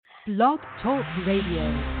Blog Talk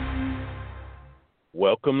Radio.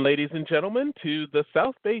 Welcome, ladies and gentlemen, to the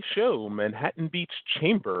South Bay Show, Manhattan Beach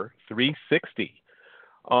Chamber 360,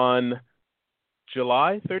 on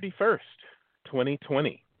July 31st,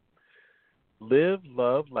 2020. Live,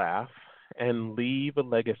 love, laugh, and leave a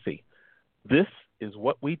legacy. This is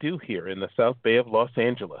what we do here in the South Bay of Los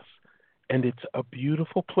Angeles, and it's a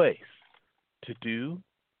beautiful place to do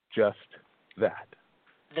just that.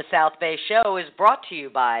 The South Bay Show is brought to you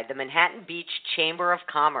by the Manhattan Beach Chamber of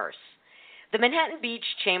Commerce. The Manhattan Beach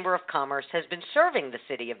Chamber of Commerce has been serving the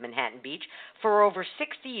city of Manhattan Beach for over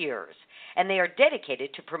 60 years, and they are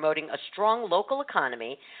dedicated to promoting a strong local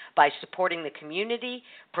economy by supporting the community,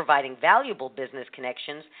 providing valuable business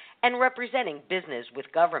connections, and representing business with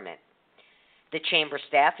government. The Chamber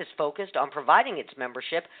staff is focused on providing its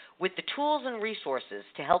membership with the tools and resources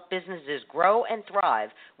to help businesses grow and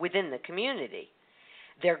thrive within the community.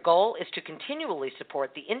 Their goal is to continually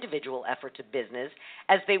support the individual efforts of business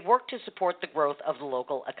as they work to support the growth of the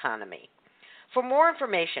local economy. For more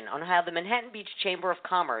information on how the Manhattan Beach Chamber of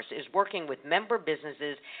Commerce is working with member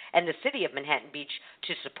businesses and the city of Manhattan Beach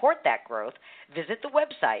to support that growth, visit the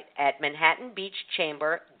website at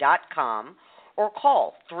manhattanbeachchamber.com or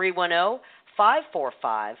call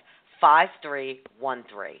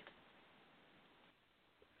 310-545-5313.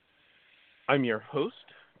 I'm your host,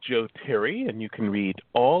 Joe Terry, and you can read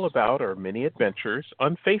all about our many adventures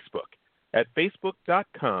on Facebook at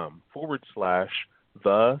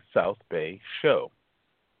facebook.com/The South Bay Show.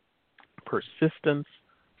 Persistence,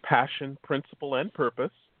 passion, principle, and purpose.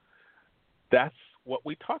 That's what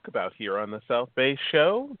we talk about here on the South Bay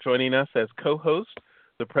Show. Joining us as co-host,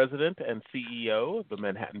 the president and CEO of the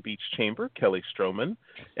Manhattan Beach Chamber, Kelly Stroman,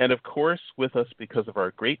 and of course with us because of our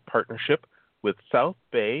great partnership with South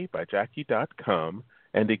Bay by Jackie.com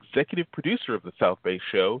and executive producer of the South Bay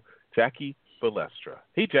Show, Jackie Balestra.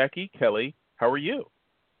 Hey, Jackie, Kelly, how are you?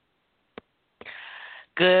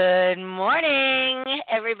 Good morning,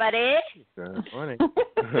 everybody. Good morning.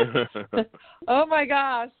 Oh my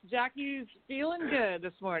gosh, Jackie's feeling good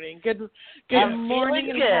this morning. Good I'm morning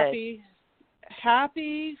and good.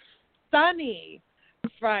 happy sunny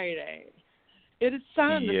Friday. It is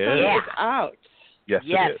sun. The sun Yeah. is out. Yes,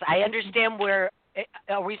 Yes, it is. I understand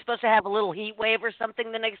are we supposed to have a little heat wave or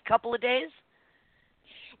something the next couple of days?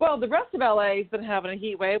 Well, the rest of LA has been having a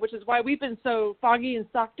heat wave, which is why we've been so foggy and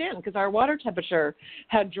sucked in because our water temperature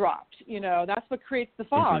had dropped. You know, that's what creates the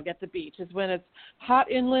fog at the beach is when it's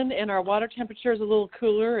hot inland and our water temperature is a little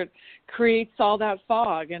cooler. It creates all that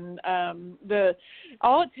fog, and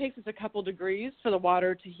all it takes is a couple degrees for the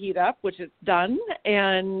water to heat up, which it's done.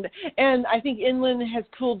 And I think inland has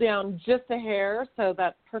cooled down just a hair, so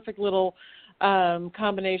that perfect little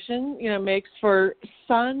combination, makes for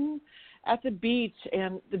sun at the beach,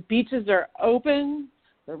 and the beaches are open,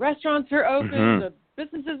 the restaurants are open, the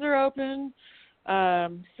businesses are open,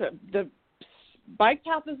 so the bike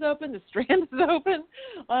path is open, the strand is open.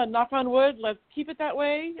 Knock on wood, let's keep it that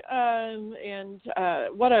way. And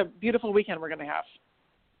what a beautiful weekend we're going to have.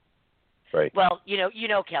 Right. Well,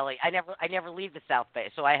 Kelly, I never leave the South Bay,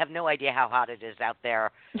 so I have no idea how hot it is out there,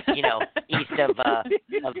 east of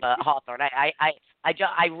Hawthorne.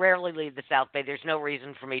 I rarely leave the South Bay. There's no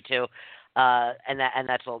reason for me to, and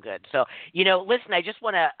that's all good. So, listen, I just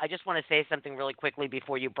want to say something really quickly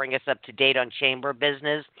before you bring us up to date on chamber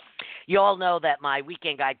business. You all know that my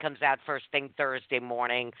weekend guide comes out first thing Thursday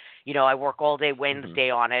morning. I work all day Wednesday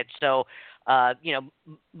on it, so.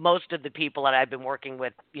 Most of the people that I've been working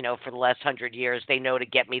with, for the last 100 years, they know to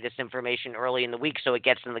get me this information early in the week so it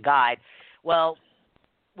gets in the guide. Well,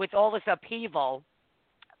 with all this upheaval,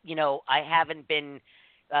 I haven't been,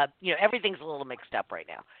 everything's a little mixed up right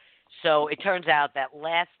now. So it turns out that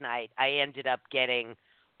last night I ended up getting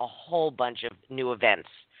a whole bunch of new events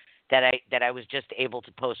that I was just able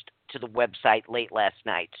to post to the website late last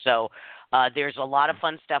night. So there's a lot of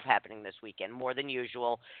fun stuff happening this weekend, more than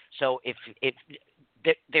usual. So if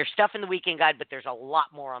there's stuff in the weekend guide, but there's a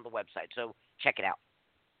lot more on the website. So check it out.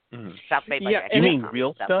 South Bay by Jack. You mean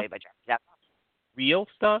real South stuff? Bay by Jack. Real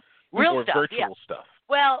stuff? Real or stuff, virtual yeah. stuff?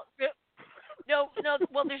 Well, no.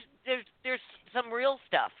 Well, there's some real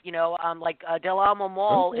stuff. Like Del Amo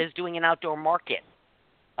Mall is doing an outdoor market.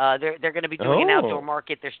 They're going to be doing an outdoor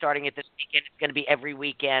market. They're starting it this weekend. It's going to be every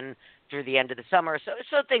weekend through the end of the summer.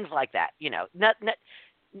 So things like that. Not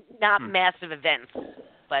massive events,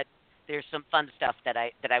 but there's some fun stuff that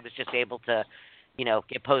I was just able to,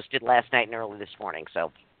 get posted last night and early this morning.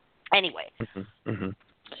 So anyway, on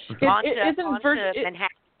to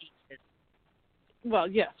Manhattan. Well,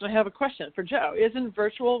 yes, I have a question for Joe. Isn't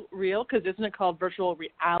virtual real? Because isn't it called virtual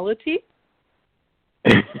reality?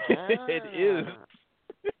 It is.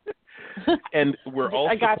 And we're all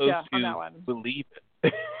I got supposed you on that to one. believe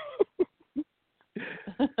it.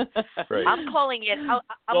 Right. I'm calling it.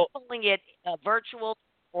 Calling it virtual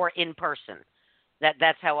or in person.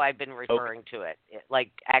 That's how I've been referring to it,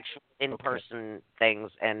 like actual in person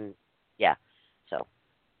things, and yeah. So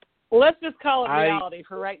let's just call it reality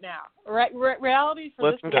for right now. Reality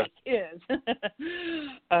for this week is.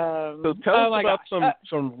 So tell us about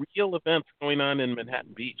some real events going on in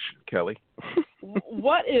Manhattan Beach, Kelly.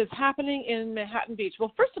 What is happening in Manhattan Beach?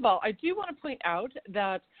 Well, first of all, I do want to point out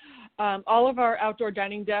that all of our outdoor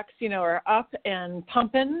dining decks, are up and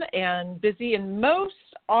pumping and busy, and most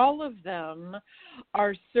all of them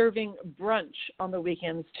are serving brunch on the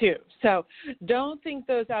weekends too. So don't think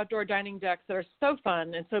those outdoor dining decks that are so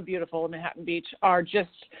fun and so beautiful in Manhattan Beach are just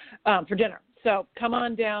for dinner. So come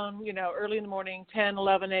on down, early in the morning, 10,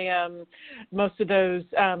 11 a.m. Most of those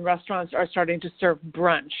restaurants are starting to serve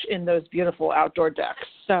brunch in those beautiful outdoor decks.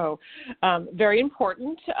 So very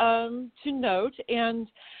important to note. And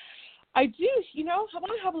I do, I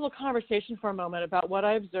want to have a little conversation for a moment about what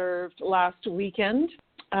I observed last weekend.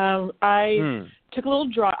 I took a little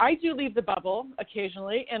drive. I do leave the bubble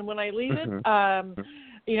occasionally, and when I leave it,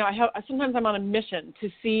 sometimes I'm on a mission to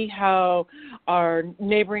see how our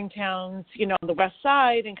neighboring towns, on the west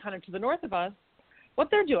side and kind of to the north of us, what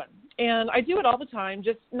they're doing. And I do it all the time,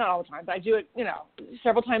 not all the time, but I do it,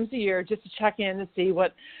 several times a year just to check in and see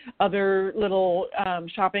what other little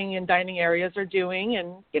shopping and dining areas are doing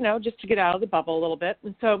and, just to get out of the bubble a little bit.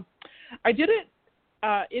 And so I did it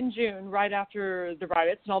in June, right after the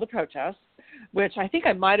riots and all the protests, which I think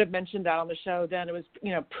I might have mentioned that on the show then. It was,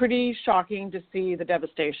 pretty shocking to see the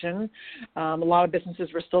devastation. A lot of businesses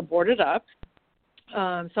were still boarded up.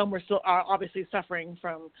 Some were still obviously suffering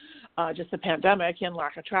from just the pandemic and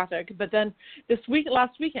lack of traffic. But then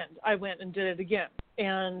last weekend, I went and did it again.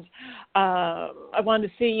 And I wanted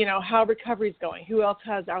to see, how recovery's going, who else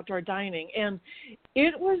has outdoor dining. And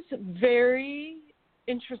it was very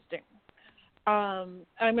interesting. I'm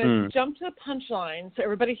going to jump to the punchline so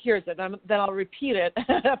everybody hears it. Then I'll repeat it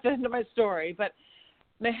at the end of my story. But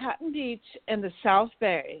Manhattan Beach and the South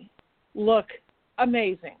Bay look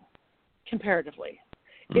amazing comparatively.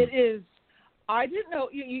 It is. I didn't know.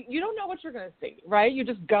 You don't know what you're going to see, right? You're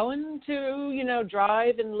just going to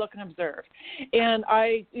drive and look and observe. And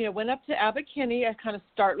I went up to Abbot Kinney. I kind of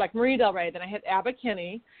start like Marina Del Rey. Then I hit Abbot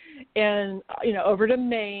Kinney, and over to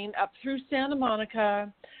Maine, up through Santa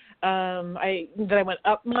Monica. I went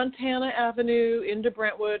up Montana Avenue into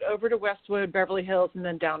Brentwood, over to Westwood, Beverly Hills, and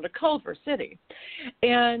then down to Culver City.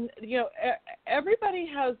 And everybody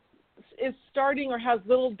is starting or has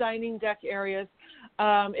little dining deck areas.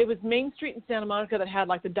 It was Main Street in Santa Monica that had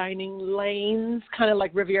like the dining lanes, kind of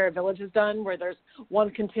like Riviera Village has done, where there's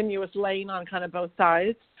one continuous lane on kind of both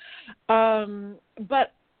sides.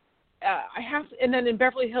 But and then in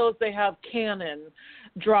Beverly Hills they have Cannon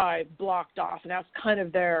Drive blocked off, and that's kind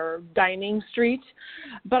of their dining street.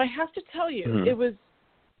 But I have to tell you, it was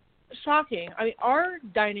shocking. I mean, our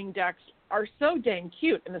dining decks are so dang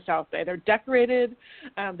cute in the South Bay. They're decorated.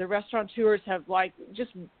 The restaurateurs have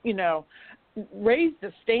raised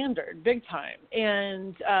the standard big time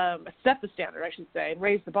and set the standard, I should say, and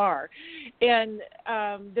raised the bar. And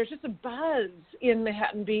there's just a buzz in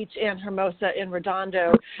Manhattan Beach and Hermosa and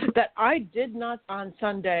Redondo that I did not on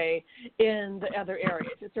Sunday in the other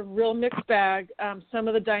areas. It's a real mixed bag. Some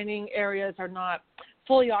of the dining areas are not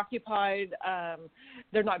fully occupied.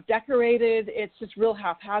 They're not decorated. It's just real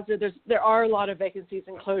haphazard. There are a lot of vacancies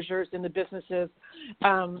and closures in the businesses.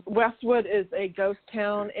 Westwood is a ghost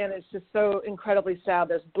town, and it's just so incredibly sad.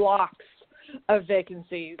 There's blocks of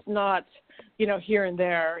vacancies, not here and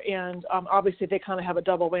there. And obviously they kind of have a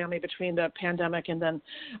double whammy between the pandemic and then,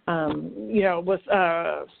 with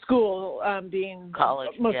school being college,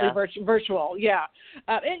 mostly virtual. Yeah.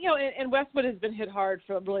 And Westwood has been hit hard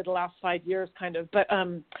for really the last 5 years kind of. But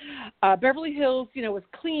Beverly Hills, was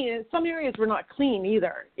clean. Some areas were not clean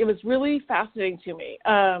either. It was really fascinating to me.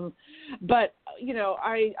 But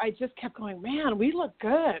I just kept going, man, we look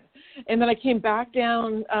good. And then I came back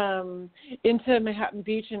down into Manhattan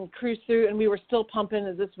Beach and cruised through, and we were still pumping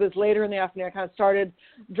as this was later in the afternoon. I kind of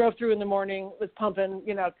drove through in the morning, was pumping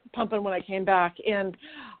when I came back. And,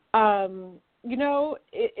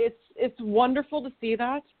 it's wonderful to see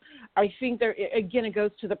that. I think it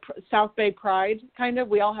goes to the South Bay pride, kind of.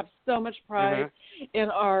 We all have so much pride in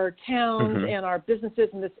our towns and our businesses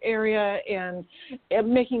in this area, and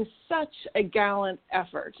making such a gallant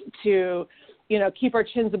effort to, keep our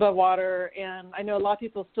chins above water. And I know a lot of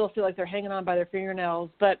people still feel like they're hanging on by their fingernails,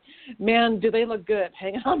 but man, do they look good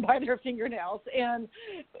hanging on by their fingernails. And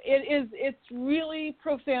it's really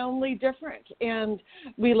profoundly different. And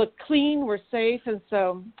we look clean, we're safe. And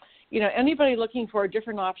so, anybody looking for a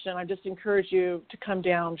different option, I just encourage you to come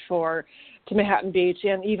down to Manhattan Beach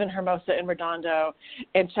and even Hermosa and Redondo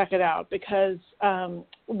and check it out, because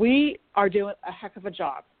we are doing a heck of a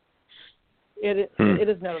job. It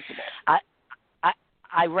is noticeable.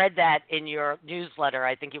 I read that in your newsletter.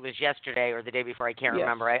 I think it was yesterday or the day before. I can't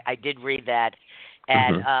remember. I did read that.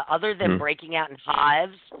 And other than breaking out in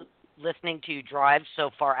hives, listening to drives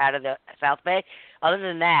so far out of the South Bay, other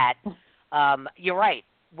than that, you're right.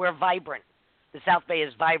 We're vibrant. The South Bay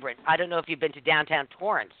is vibrant. I don't know if you've been to downtown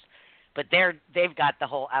Torrance, but they've got the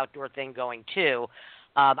whole outdoor thing going too.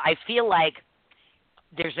 I feel like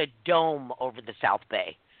there's a dome over the South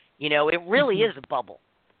Bay. It really is a bubble.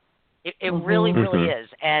 It really, really is.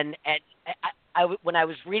 And I, when I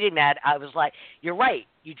was reading that, I was like, you're right.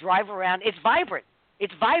 You drive around. It's vibrant.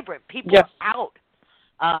 It's vibrant. People are out.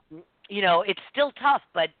 It's still tough,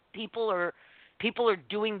 but people are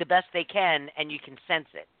doing the best they can, and you can sense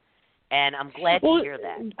it. And I'm glad to hear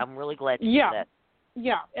that. I'm really glad to hear that.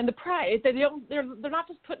 Yeah, and the pride, they're not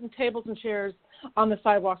just putting tables and chairs on the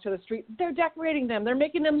sidewalks or the street. They're decorating them. They're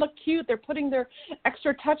making them look cute. They're putting their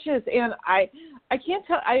extra touches. And I can't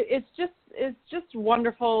tell. It's just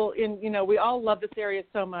wonderful. We all love this area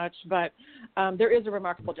so much, but there is a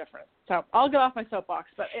remarkable difference. So I'll get off my soapbox,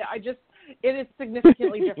 but it is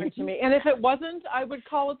significantly different to me. And if it wasn't, I would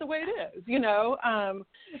call it the way it is,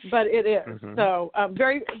 but it is. So I'm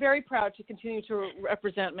very, very proud to continue to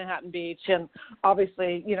represent Manhattan Beach, and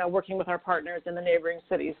obviously, working with our partners in the neighboring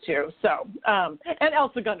cities too. So, and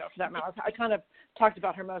El Segundo for that matter. I kind of talked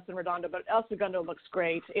about Hermosa and Redondo, but El Segundo looks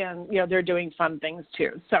great, and, they're doing fun things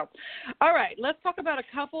too. So, all right, let's talk about a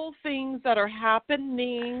couple things that are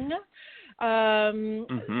happening.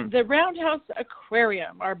 The Roundhouse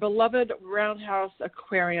Aquarium, our beloved Roundhouse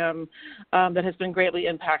Aquarium, that has been greatly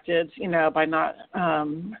impacted, by not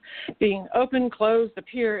being open, closed, the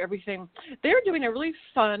pier, everything. They're doing a really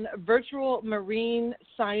fun virtual marine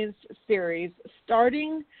science series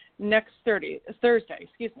starting next Thursday.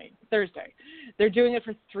 They're doing it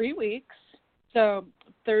for 3 weeks. So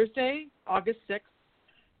Thursday, August 6th,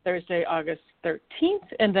 Thursday, August 13th,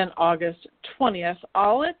 and then August 20th,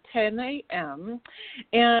 all at 10 a.m.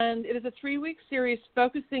 And it is a 3-week series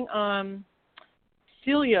focusing on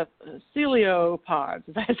celiopods. Cephalopods.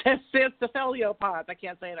 I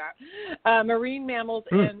can't say that. Marine mammals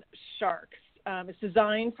and sharks. It's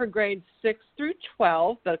designed for grades 6 through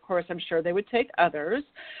 12, but of course I'm sure they would take others,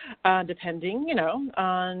 depending,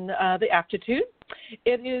 on the aptitude.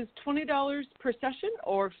 It is $20 per session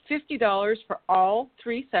or $50 for all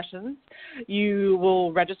 3 sessions. You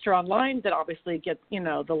will register online, then obviously get,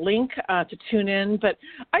 the link to tune in. But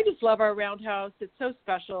I just love our Roundhouse. It's so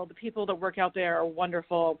special. The people that work out there are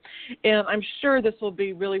wonderful. And I'm sure this will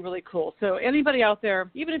be really, really cool. So anybody out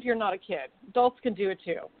there, even if you're not a kid, adults can do it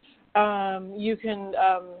too. You can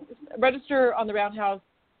register on the Roundhouse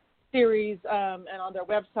series and on their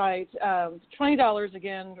website. $20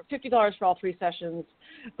 again, $50 for all 3 sessions,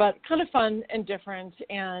 but kind of fun and different,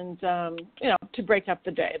 and to break up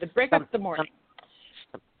the day, break up the morning.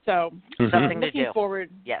 So something looking to do. Forward.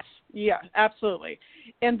 Yes. Yeah, absolutely.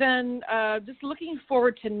 And then just looking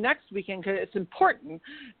forward to next weekend, because it's important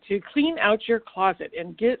to clean out your closet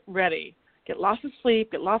and get ready, get lots of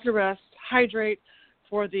sleep, get lots of rest, hydrate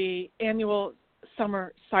for the annual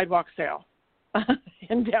summer sidewalk sale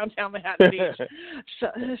in downtown Manhattan Beach.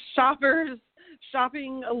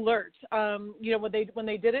 Shopping alert. When they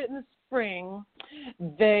did it in the spring,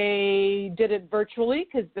 they did it virtually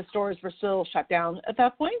because the stores were still shut down at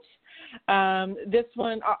that point. This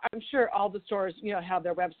one, I'm sure all the stores, have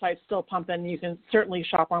their websites still pumping. You can certainly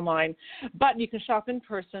shop online, but you can shop in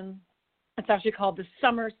person. It's actually called the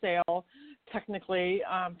summer sale, technically,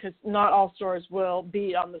 because not all stores will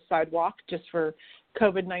be on the sidewalk just for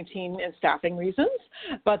COVID-19 and staffing reasons,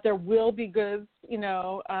 but there will be goods,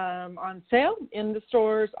 on sale in the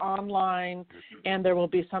stores, online, and there will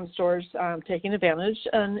be some stores taking advantage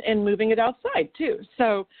and moving it outside too.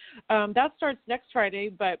 So that starts next Friday,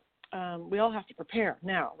 but we all have to prepare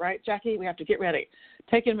now, right, Jackie? We have to get ready,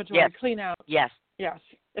 take inventory, clean out. Yes.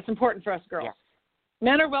 It's important for us girls. Yes.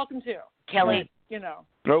 Men are welcome too. Kelly,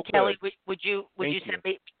 Okay. Kelly, would you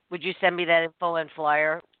send me that info and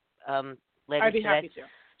flyer later I'd be today, happy to,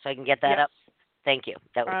 so I can get that up? Thank you.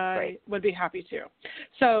 That would be great. I would be happy to.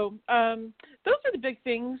 So those are the big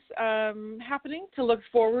things happening to look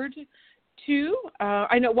forward too.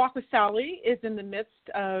 I know Walk with Sally is in the midst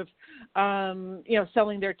of,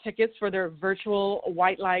 selling their tickets for their virtual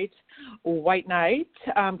White Night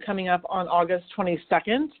coming up on August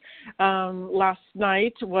 22nd. Last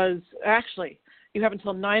night was actually, you have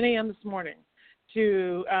until 9 a.m. this morning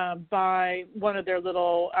to buy one of their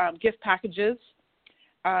little gift packages.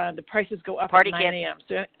 The prices go up at 9 a.m.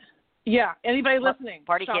 So, yeah, anybody listening,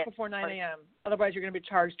 shop before 9 a.m. Otherwise, you're going to be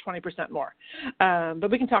charged 20% more.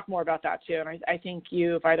 But we can talk more about that, too. And I think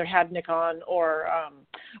you've either had Nick on or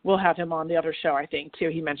we'll have him on the other show, I think, too.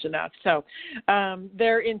 He mentioned that. So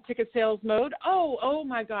they're in ticket sales mode. Oh,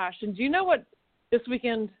 my gosh. And do you know what this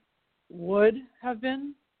weekend would have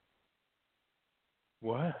been?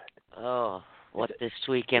 What? Oh, what this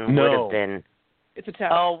weekend would have been. It's a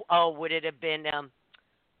test. Oh, would it have been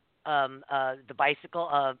the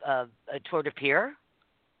bicycle Tour de Pier?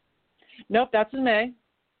 Nope, that's in May.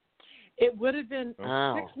 It would have been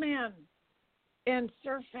Six-Man and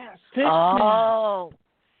Surf Fest. Oh,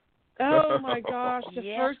 my gosh,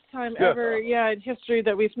 the first time ever, in history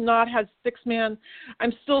that we've not had Six-Man.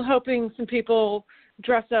 I'm still hoping some people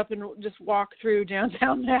dress up and just walk through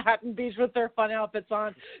downtown Manhattan Beach with their fun outfits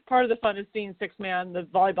on. Part of the fun is seeing Six-Man. The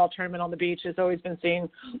volleyball tournament on the beach has always been seeing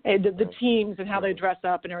the teams and how they dress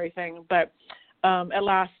up and everything. But at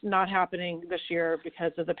last, not happening this year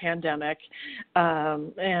because of the pandemic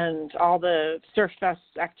and all the Surf Fest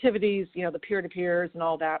activities, the peer-to-peers and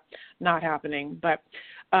all that, not happening. But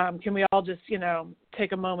can we all just,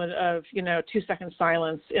 take a moment of, 2-second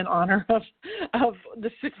silence in honor of the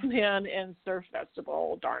Six-Man and Surf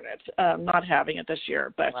Festival? Darn it, not having it this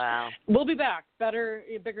year. But we'll be back, better,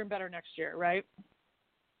 bigger and better next year, right?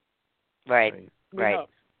 Right.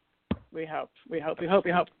 We hope.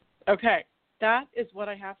 Okay, that is what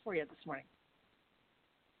I have for you this morning.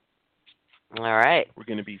 All right. We're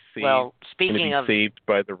going to be saved. Well, speaking of saved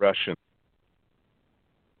by the Russians.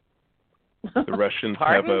 The Russians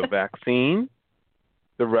have a vaccine.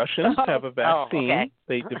 The Russians have a vaccine. Okay.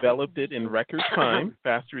 They developed it in record time,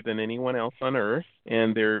 faster than anyone else on Earth,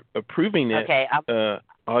 and they're approving it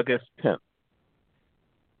August 10th.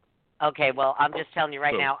 Okay, well, I'm just telling you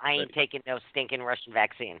right now, I ain't taking no stinking Russian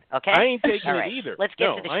vaccine, okay? I ain't taking it either. Let's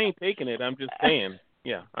get to the show. I ain't taking it. I'm just saying.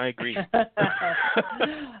 Yeah, I agree.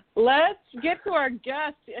 Let's get to our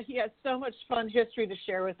guest. He has so much fun history to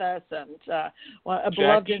share with us and a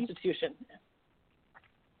beloved institution.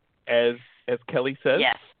 As Kelly says,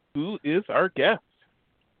 who is our guest?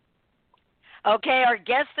 Okay, our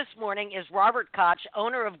guest this morning is Robert Koch,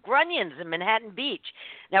 owner of Grunions in Manhattan Beach.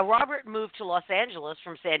 Now, Robert moved to Los Angeles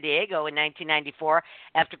from San Diego in 1994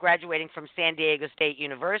 after graduating from San Diego State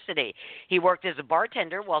University. He worked as a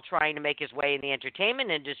bartender while trying to make his way in the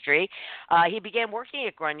entertainment industry. He began working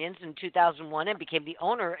at Grunions in 2001 and became the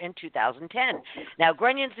owner in 2010. Now,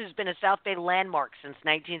 Grunions has been a South Bay landmark since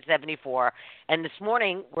 1974, and this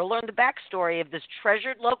morning we'll learn the backstory of this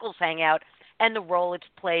treasured locals hangout and the role it's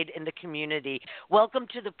played in the community. Welcome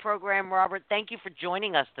to the program, Robert. Thank you for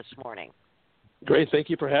joining us this morning. Great.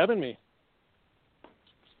 Thank you for having me.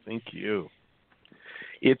 Thank you.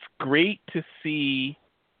 It's great to see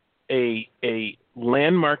a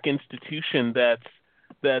landmark institution that's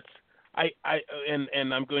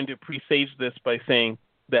and I'm going to presage this by saying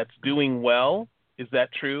that's doing well. Is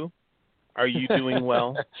that true? Are you doing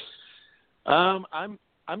well? I'm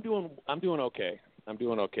doing okay. I'm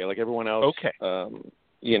doing okay, like everyone else. Okay.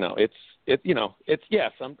 It's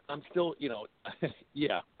yes. I'm still,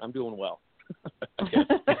 yeah. I'm doing well.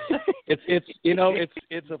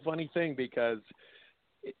 It's a funny thing because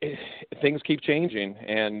things keep changing,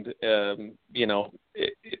 and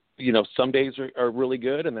some days are really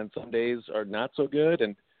good, and then some days are not so good,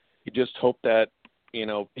 and you just hope that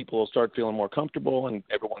people will start feeling more comfortable, and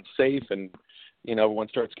everyone's safe, and everyone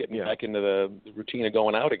starts getting back into the routine of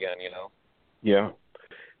going out again. Yeah.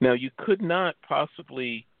 Now, you could not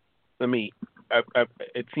possibly,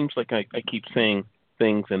 it seems like I keep saying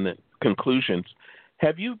things in the conclusions.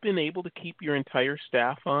 Have you been able to keep your entire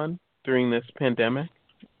staff on during this pandemic?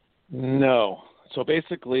 No. So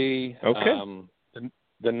basically, the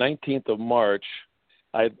 19th of March,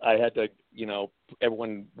 I had to,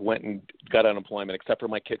 everyone went and got unemployment except for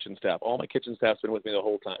my kitchen staff. All my kitchen staff's been with me the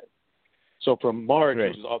whole time. So from March,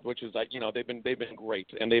 which is like, they've been great,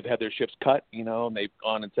 and they've had their shifts cut, and they've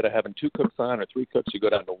gone, instead of having 2 cooks on or 3 cooks, you go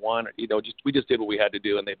down to 1. We just did what we had to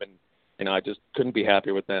do, and they've been, I just couldn't be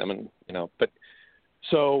happier with them, and but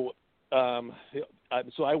so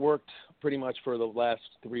I worked pretty much for the last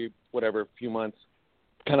few months,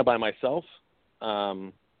 kind of by myself,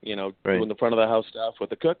 doing the front of the house stuff with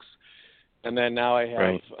the cooks, and then now I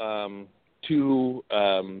have two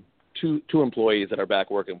employees that are back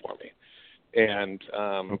working for me. And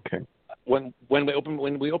when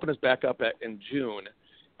we opened this back up in June,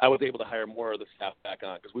 I was able to hire more of the staff back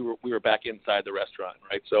on because we were back inside the restaurant,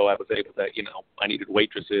 right? So I was able to, I needed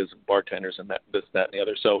waitresses and bartenders and that and the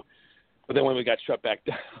other. So, but then when we got shut back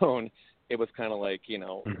down, it was kind of like, you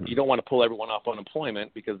don't want to pull everyone off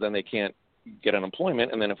unemployment because then they can't get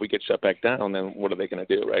unemployment, and then if we get shut back down, then what are they going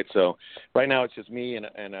to do, right? So right now it's just me and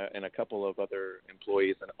a couple of other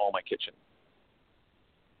employees in all my kitchen.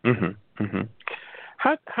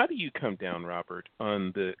 How do you come down, Robert,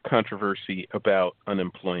 on the controversy about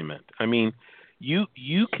unemployment? I mean, you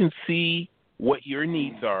can see what your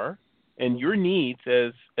needs are, and your needs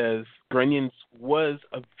as Grunions was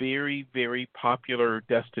a very, very popular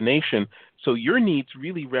destination. So your needs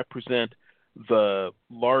really represent the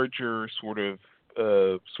larger sort of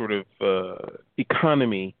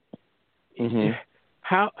economy.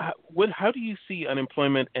 How do you see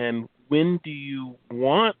unemployment, and when do you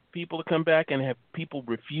want people to come back, and have people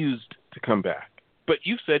refused to come back? But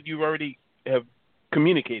you said you already have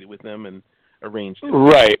communicated with them and arranged it.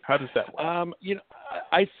 Right. How does that work?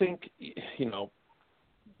 I think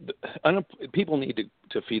people need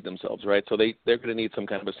to feed themselves, right? So they're going to need some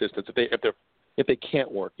kind of assistance if they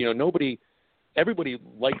can't work. Everybody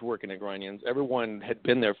liked working at Grunions. Everyone had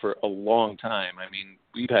been there for a long time. I mean,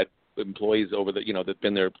 we've had employees over that've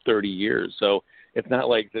been there 30 years. So it's not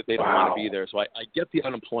like that they don't want to be there. So I get the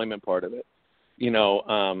unemployment part of it,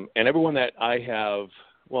 and everyone that I have,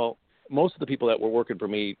 well, most of the people that were working for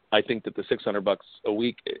me, I think that the $600 a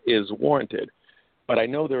week is warranted. But I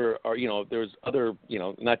know there are, there's other,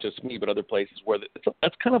 not just me, but other places where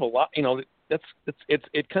that's kind of a lot.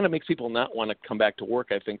 It kind of makes people not want to come back to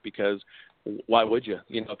work. I think because why would you?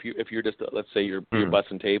 If you're just let's say you're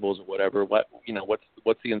bussing tables or whatever, what's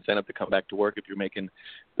the incentive to come back to work if you're making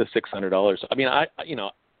the $600? I mean,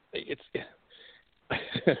 it's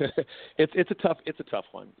it's a tough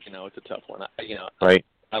one. It's a tough one. Right.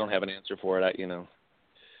 I don't have an answer for it.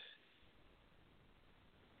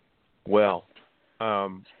 Well.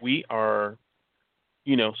 We are,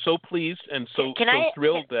 so pleased and so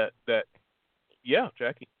thrilled that yeah,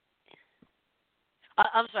 Jackie.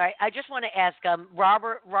 I'm sorry. I just want to ask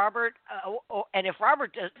Robert, and if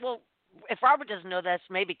Robert doesn't know this,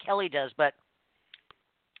 maybe Kelly does, but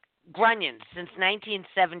Grunions since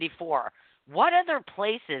 1974. What other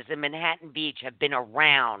places in Manhattan Beach have been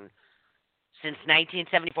around since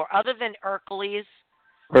 1974 other than Ercles?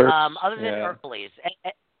 Ercles.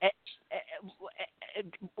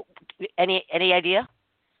 Any idea?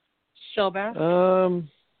 Shellback.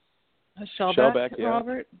 Shellback, yeah.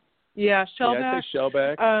 Robert. Yeah, Shellback. Yeah, I'd say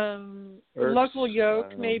Shellback. Local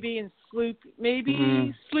Yoke, maybe, and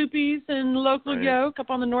Sloopies and Local Yoke up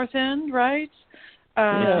on the north end, right?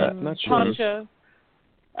 Not sure. Poncha.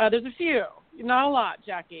 There's a few. Not a lot,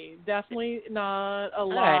 Jackie. Definitely not a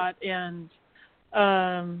lot. And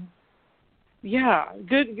yeah,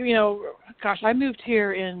 good. Gosh, I moved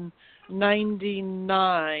here in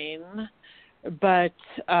 99, but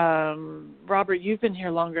Robert, you've been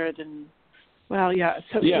here longer than. Well, yeah.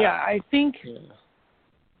 So I think. Yeah.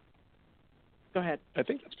 Go ahead. I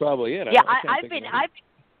think that's probably it. Yeah,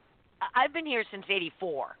 I've been here since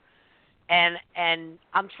 '84, and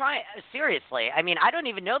I'm trying seriously. I mean, I don't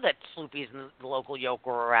even know that Sloopies and the Local Yoke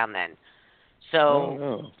were around then.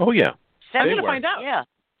 So. Oh yeah. I'm gonna find out. Yeah.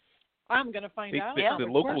 I'm gonna find out. The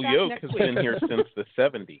Local Yoke has been here since the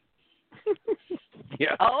 '70s.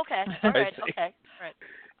 Yeah. Oh, okay. All right. Okay. All right.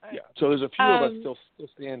 Yeah. So there's a few of us still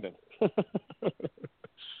standing.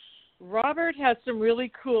 Robert has some really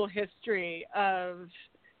cool history of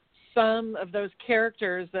some of those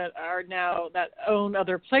characters that own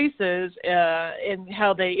other places and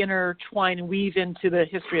how they intertwine and weave into the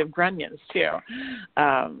history of Grunions too.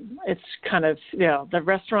 It's kind of, the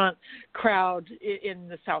restaurant crowd in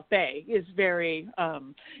the South Bay is very,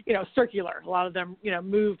 circular. A lot of them,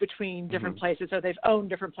 move between different places, so they've owned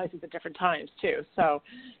different places at different times too. So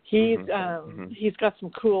he's got some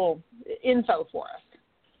cool info for us.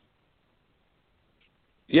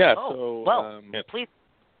 Yeah. Please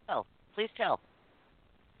tell.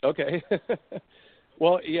 Okay.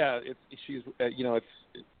 Well, yeah,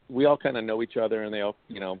 we all kind of know each other, and they all,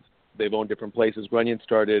 they've owned different places. Grunions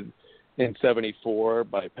started in '74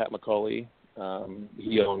 by Pat McCauley.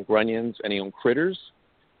 He owned Grunions, and he owned Critters,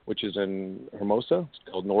 which is in Hermosa. It's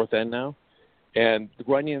called North End now. And the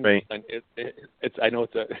Grunions, right. I know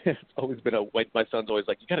it's always been my son's always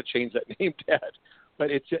like, you got to change that name, Dad.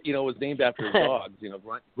 But it's, it was named after his dogs.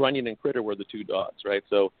 Grunion and Critter were the two dogs, right?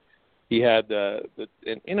 So he had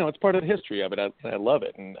it's part of the history of it, and I love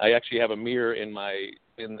it. And I actually have a mirror in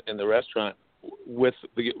the restaurant with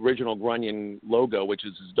the original Grunion logo, which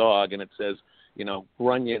is his dog, and it says,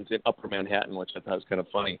 Grunions in Upper Manhattan, which I thought was kind of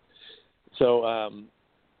funny. So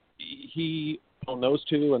he owned those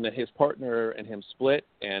two, and then his partner and him split,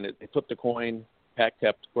 and they flipped a coin. Pat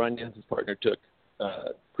kept Grunions. His partner took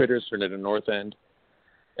Critters, turned it into North End.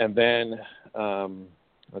 And then,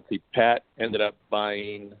 Pat ended up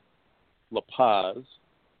buying La Paz,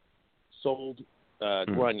 sold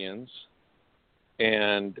Grunions,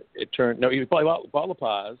 and he bought La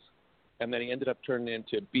Paz, and then he ended up turning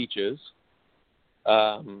into Beaches.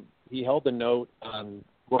 He held the note on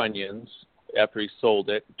Grunions after he sold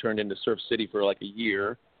it, turned into Surf City for like a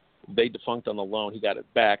year. They defunct on the loan. He got it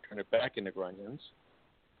back, turned it back into Grunions.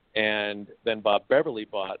 And then Bob Beverly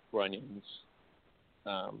bought Grunions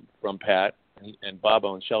from Pat, and Bob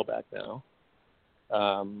owns Shellback now,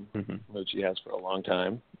 which he has for a long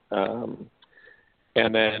time.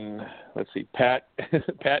 And then, Pat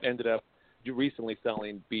ended up recently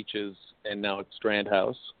selling Beaches, and now it's Strand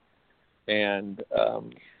House. And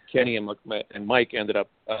Kenny and Mike ended up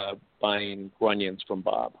buying Grunions from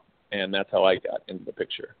Bob, and that's how I got into the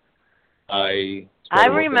picture. I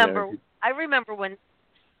remember when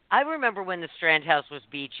the Strand House was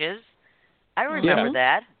Beaches. I remember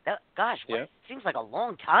that. Gosh, it seems like a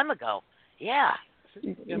long time ago. Yeah.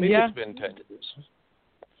 Maybe it's been 10 years.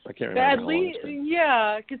 I can't remember. At least,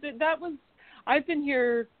 because that was. I've been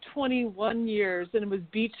here 21 years, and it was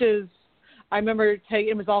Beaches. I remember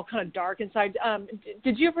it was all kind of dark inside.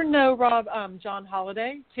 Did you ever know, Rob, John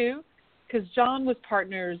Holliday, too? Because John was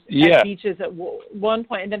partners at Beaches at one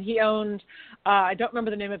point, and then he owned, I don't remember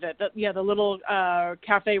the name of it, but the little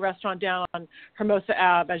cafe restaurant down on Hermosa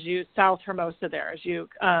Ave, South Hermosa there, as you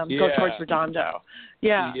go towards Redondo.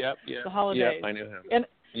 Yeah. Yep. The Holidays. Yep, I knew him.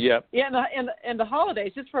 And the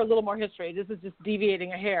Holidays, just for a little more history, this is just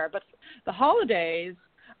deviating a hair, but the Holidays,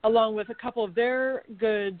 along with a couple of their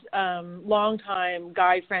good longtime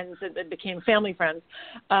guy friends that became family friends,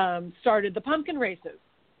 started the pumpkin races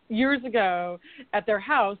years ago at their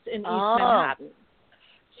house in East Manhattan.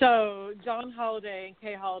 So John Holliday and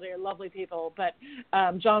Kay Holliday are lovely people, but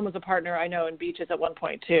John was a partner, I know, in Beaches at one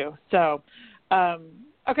point too. So,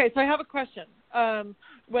 okay, so I have a question.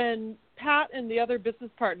 When Pat and the other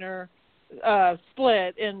business partner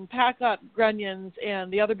split, and Pat got Grunions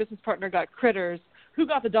and the other business partner got Critters, who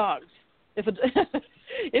got the dogs? If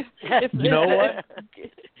you know what?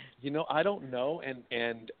 I don't know,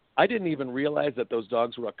 and I didn't even realize that those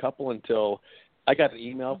dogs were a couple until I got an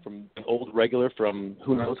email from an old regular from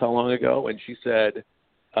who knows how long ago, and she said,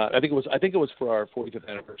 I think it was for our 45th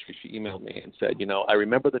anniversary. She emailed me and said, I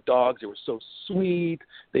remember the dogs. They were so sweet.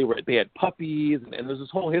 They had puppies, and there's this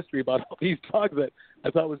whole history about all these dogs that I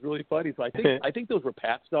thought was really funny. So I think those were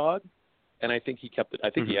Pat's dogs, and I think he kept it. I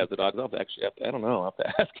think he has the dogs. I don't know. I'll have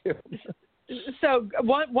to ask him. So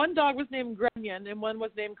one dog was named Grunion and one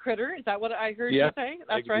was named Critter. Is that what I heard you say?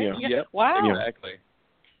 That's right. Yeah. Yep. Wow. Exactly.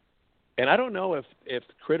 And I don't know if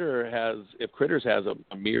Critters has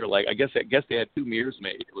a mirror. Like I guess they had two mirrors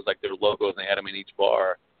made. It was like their logos, and they had them in each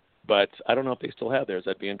bar. But I don't know if they still have theirs.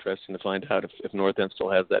 That'd be interesting to find out if North End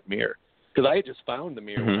still has that mirror. Because I had just found the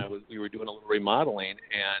mirror when we were doing a little remodeling,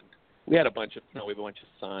 and we had a bunch of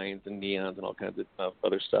signs and neons and all kinds of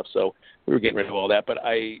other stuff. So we were getting rid of all that. But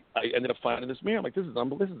I ended up finding this mirror. I'm like, this is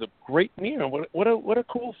unbelievable. This is a great mirror. What a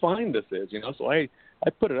cool find this is. So I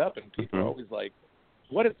put it up, and people are always like,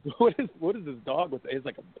 what is this dog with? It's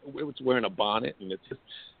like it's wearing a bonnet, and it's just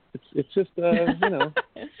it's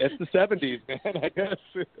the 70s, man. I guess.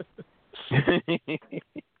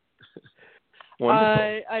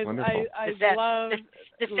 Wonderful. I love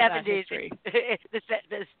the 70s.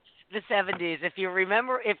 The 70s. If you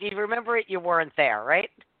remember it, you weren't there, right?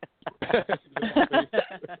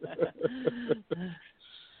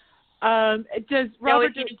 Does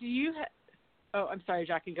Robert? Do you? Oh, I'm sorry,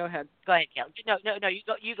 Jackie. Go ahead. Go ahead, Kelly. No.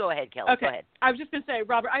 You go ahead, Kelly. Okay. Go ahead. I was just going to say,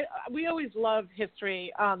 Robert, we always love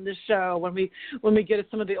history on this show when we get at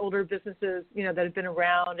some of the older businesses, that have been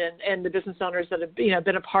around and the business owners that have,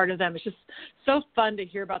 been a part of them. It's just so fun to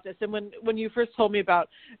hear about this. And when you first told me about,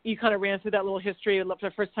 you kind of ran through that little history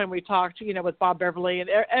the first time we talked, with Bob Beverly and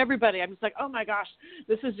everybody, I'm just like, oh my gosh,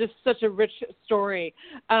 this is just such a rich story.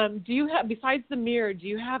 Do you have, besides the mirror, do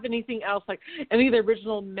you have anything else, like any of the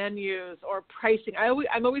original menus or pricing?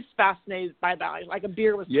 I'm always fascinated by that. Like a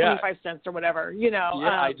beer was 25 cents or whatever, Yeah,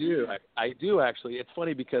 I do. I do actually. It's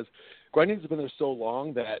funny because Grunions have been there so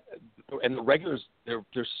long and the regulars, they're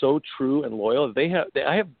so true and loyal.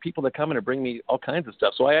 I have people that come in and bring me all kinds of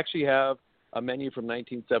stuff. So I actually have a menu from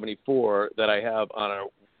 1974 that I have on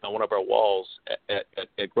on one of our walls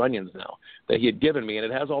at Grunions now that he had given me, and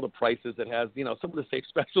it has all the prices. It has, you know, some of the safe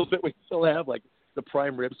specials that we still have, like the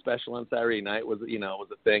prime rib special on Saturday night was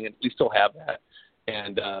a thing, and we still have that.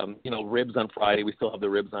 And you know, ribs on Friday, we still have the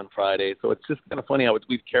ribs on Friday. So it's just kind of funny how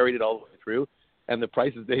we've carried it all the way through. And the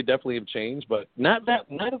prices, they definitely have changed, but not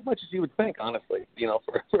as much as you would think, honestly, you know,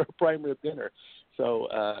 for a prime rib dinner. So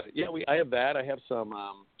I have that. I have some.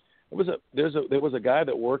 There was a guy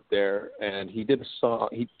that worked there, and he did a song.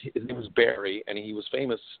 His name was Barry, and he was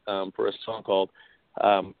famous for a song called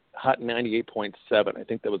Hot 98.7. I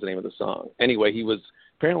think that was the name of the song. Anyway, he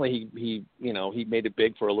made it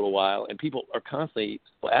big for a little while, and people are constantly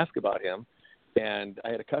ask about him. And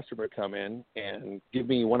I had a customer come in and give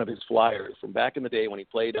me one of his flyers from back in the day when he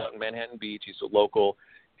played out in Manhattan Beach. He's a local,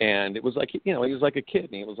 and it was like, you know, he was like a kid,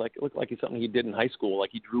 and it looked like something he did in high school.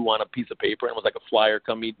 Like he drew on a piece of paper and it was like a flyer.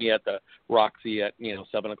 Come meet me at the Roxy at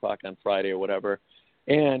 7 o'clock on Friday or whatever.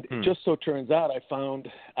 And it just so turns out I found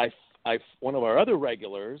one of our other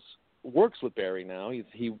regulars works with Barry now.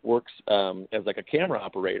 He works as like a camera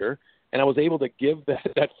operator, and I was able to give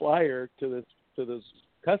that flyer to this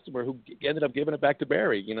customer who ended up giving it back to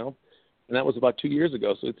Barry, you know, and that was about 2 years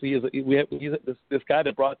ago. So this guy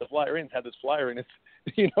that brought the flyer in had this flyer in it,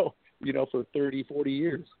 you know, for 30, 40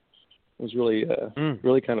 years. It was really,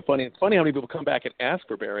 really kind of funny. It's funny how many people come back and ask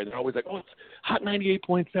for Barry. They're always like, "Oh, it's Hot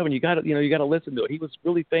 98.7. You got to listen to it." He was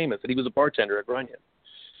really famous, and he was a bartender at Grunions,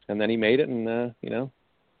 and then he made it, and you know,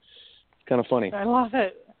 it's kind of funny. I love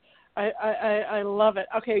it. I love it.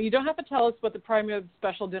 Okay, you don't have to tell us what the prime rib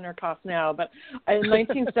special dinner costs now, but in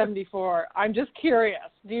 1974, I'm just curious.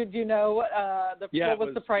 Do you know what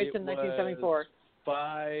was the price in 1974?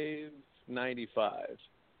 $5.95.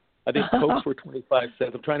 I think Cokes were 25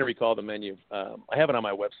 cents. I'm trying to recall the menu. I have it on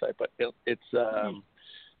my website, but it's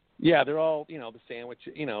they're all, you know, the sandwich,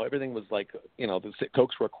 you know, everything was like, you know, the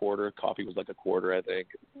Cokes were a quarter, coffee was like a quarter, I think,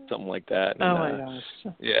 something like that. And, my gosh.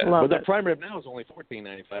 Yeah, Love but it. the prime rib now is only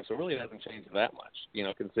 $14.95, so it really hasn't changed that much, you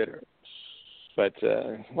know, consider it. But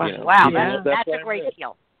wow, you know, that's a great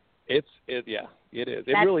deal. It is.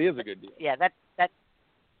 It really is a good deal. Yeah, that's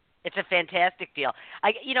it's a fantastic deal.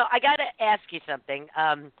 I got to ask you something.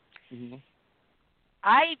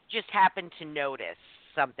 I just happened to notice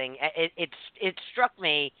something. It struck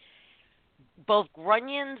me. Both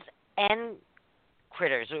Grunions and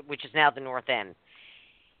Critters, which is now the North End,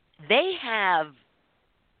 they have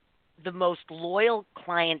the most loyal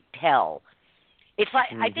clientele. It's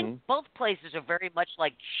like I think both places are very much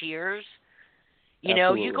like Cheers. You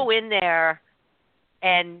know, you go in there,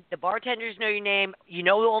 and the bartenders know your name. You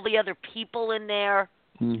know all the other people in there.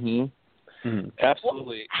 Absolutely.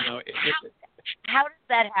 Well, how does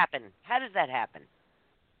that happen? How does that happen?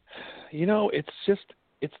 You know, it's just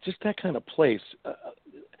that kind of place.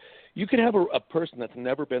 You could have a person that's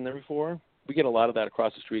never been there before. We get a lot of that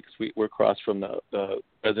across the street because we're across from the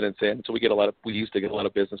Residence Inn, so we used to get a lot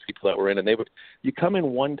of business people that were in, and you come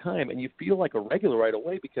in one time and you feel like a regular right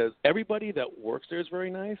away because everybody that works there is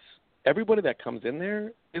very nice. Everybody that comes in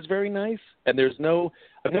there is very nice, and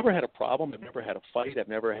I've never had a problem. I've never had a fight. I've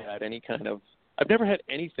never had anything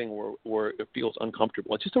where it feels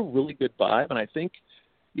uncomfortable. It's just a really good vibe, and I think,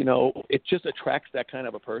 you know, it just attracts that kind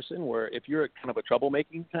of a person where if you're a kind of a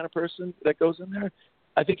troublemaking kind of person that goes in there,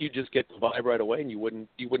 I think you just get the vibe right away and you wouldn't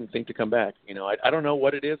think to come back. You know, I don't know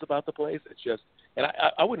what it is about the place. It's just, and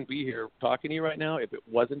I wouldn't be here talking to you right now if it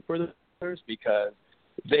wasn't for the others because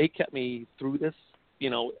they kept me through this, you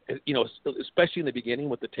know, especially in the beginning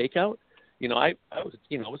with the takeout. You know, I was,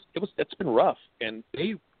 you know, it's been rough, and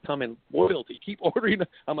they come in loyalty, keep ordering.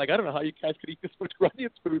 I'm like, I don't know how you guys could eat this much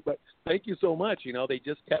Grunions food, but thank you so much. You know, they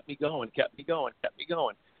just kept me going,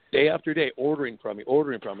 day after day, ordering from me.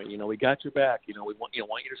 You know, we got your back. You know, we want you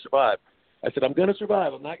to survive. I said, I'm going to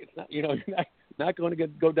survive. It's not, you know, you're not going to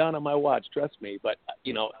go down on my watch. Trust me. But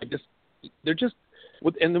you know, they're just.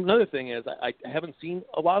 And another thing is, I haven't seen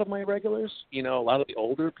a lot of my regulars. You know, a lot of the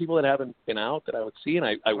older people that haven't been out that I would see,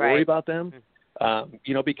 and I worry about them.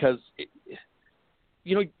 You know, because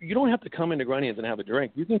you know, you don't have to come into Grunions and have a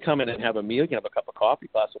drink. You can come in and have a meal. You can have a cup of coffee,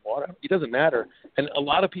 glass of water. It doesn't matter. And a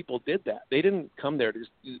lot of people did that. They didn't come there to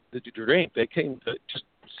drink. They came to just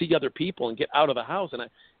see other people and get out of the house.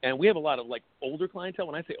 And we have a lot of like older clientele.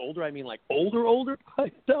 When I say older, I mean like older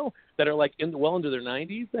clientele that are like well into their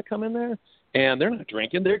 90s that come in there, and they're not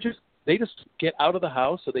drinking. They just get out of the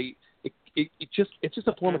house. So it's just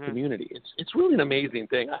a form of community. It's really an amazing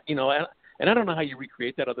thing. You know, and I don't know how you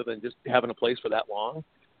recreate that other than just having a place for that long.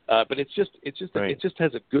 But it just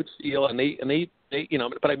has a good feel, and they you know.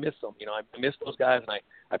 But I miss them. You know, I miss those guys, and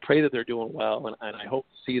I pray that they're doing well, and I hope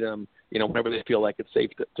to see them. You know, whenever they feel like it's safe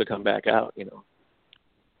to come back out. You know.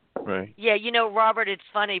 Right. Yeah, Robert, it's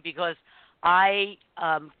funny because I,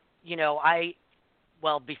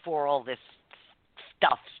 before all this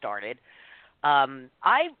stuff started,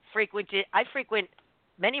 I frequent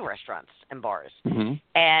many restaurants and bars,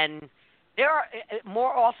 and there are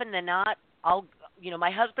more often than not,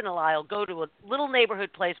 my husband and I'll go to a little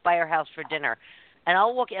neighborhood place by our house for dinner, and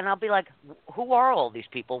I'll walk and I'll be like, who are all these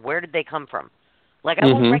people? Where did they come from? Like I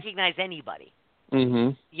won't recognize anybody,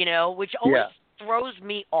 which always throws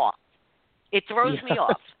me off. It throws me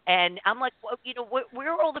off, and I'm like, well,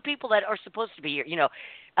 where are all the people that are supposed to be here?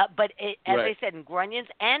 But as I said, in Grunions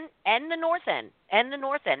and the North End,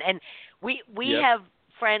 and we have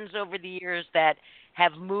friends over the years that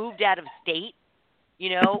have moved out of state,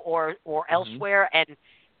 or elsewhere, and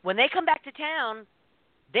when they come back to town,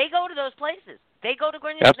 they go to those places. They go to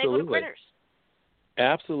Grunions. Absolutely. They go to Grinners.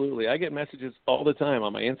 Absolutely. I get messages all the time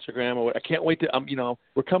on my Instagram. Or I can't wait to,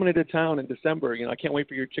 we're coming into town in December. I can't wait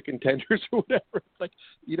for your chicken tenders or whatever. It's like,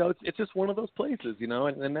 it's just one of those places,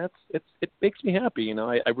 and it makes me happy.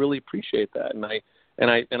 I really appreciate that. And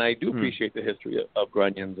I do appreciate the history of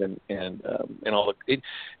Grunions and all the,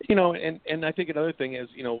 and I think another thing is,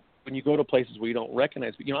 when you go to places where you don't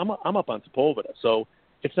recognize, I'm up on Sepulveda. So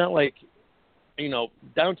it's not like,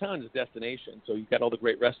 downtown is a destination, so you've got all the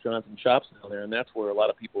great restaurants and shops down there, and that's where a lot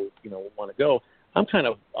of people, want to go. I'm kind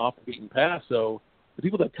of off the beaten path, so the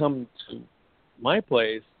people that come to my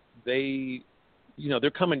place, they, they're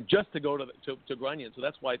coming just to go to Grunions, so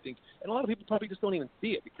that's why I think, and a lot of people probably just don't even see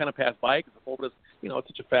it. You kind of pass by it because Sepulveda's, it's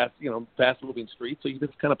such a fast-moving street, so you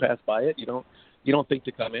just kind of pass by it. You don't think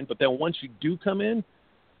to come in, but then once you do come in,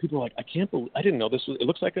 people are like, I didn't know this was. It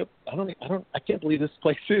looks like I can't believe this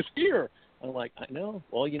place is here. I'm like, I know.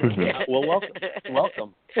 Well, well,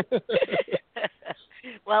 welcome.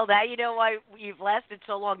 Well, now you know why you've lasted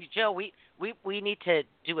so long, Joe. We need to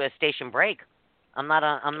do a station break. I'm not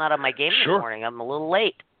on my game this morning. I'm a little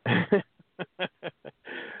late.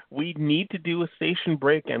 We need to do a station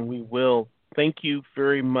break, and we will. Thank you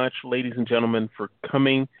very much, ladies and gentlemen, for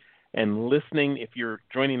coming and listening. If you're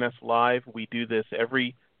joining us live, we do this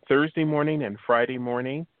every Thursday morning and Friday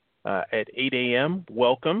morning at 8 a.m.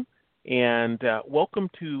 Welcome. And welcome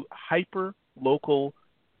to Hyper Local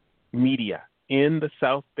Media in the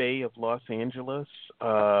South Bay of Los Angeles.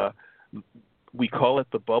 We call it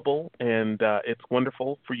the Bubble, and it's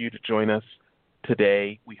wonderful for you to join us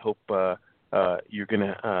today. We hope you're going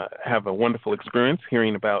to have a wonderful experience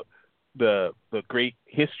hearing about the great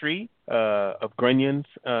history of Grunions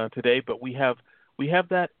today. But we have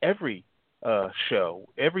that every show.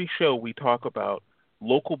 Every show we talk about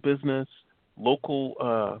local business,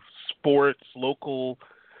 local sports, local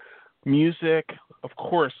music, of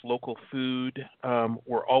course, local food.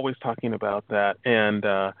 We're always talking about that. And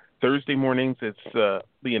Thursday mornings, it's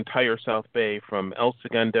the entire South Bay from El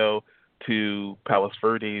Segundo to Palos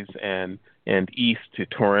Verdes and east to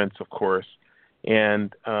Torrance, of course.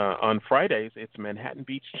 And on Fridays, it's Manhattan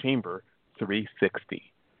Beach Chamber 360.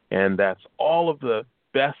 And that's all of the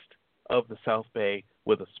best of the South Bay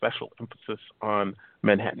with a special emphasis on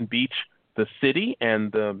Manhattan Beach, the city,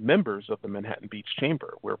 and the members of the Manhattan Beach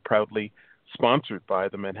Chamber. We're proudly sponsored by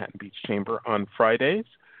the Manhattan Beach Chamber on Fridays.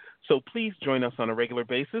 So please join us on a regular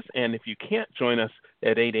basis. And if you can't join us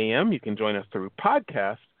at 8 a.m., you can join us through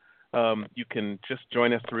podcast. You can just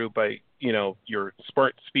join us through by, your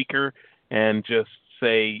smart speaker and just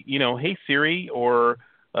say, hey, Siri, or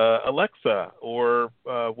Alexa, or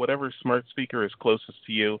whatever smart speaker is closest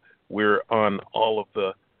to you. We're on all of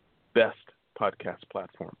the best podcast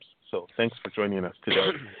platforms. So thanks for joining us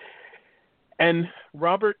today. And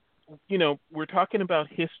Robert, we're talking about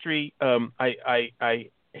history. I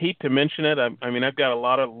hate to mention it. I mean, I've got a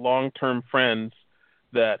lot of long-term friends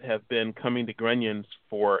that have been coming to Grunions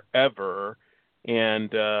forever, and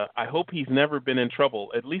I hope he's never been in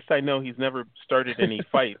trouble. At least I know he's never started any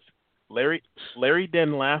fights. Larry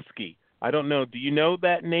Denlasky. I don't know. Do you know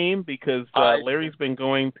that name? Because Larry's been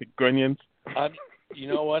going to Grunions. You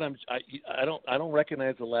know what? I don't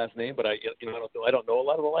recognize the last name, but I don't know a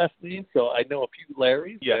lot of the last names, so I know a few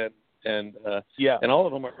Larrys. Yeah. And all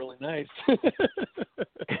of them are really nice.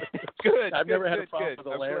 Good. I've never had a problem with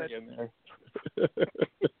a Larry in there.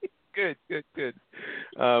 Good.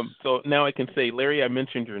 So now I can say, Larry, I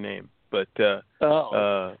mentioned your name, but tell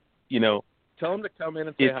him to come in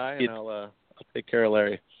and say hi, and I'll take care of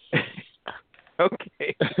Larry.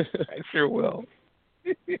 Okay, I sure will.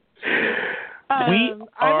 Go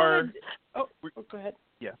ahead.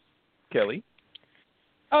 Yes, Kelly.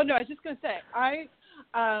 Oh no, I was just going to say,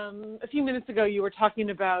 a few minutes ago you were talking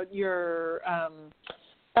about your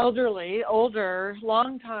elderly, older,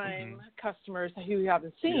 long-time customers who you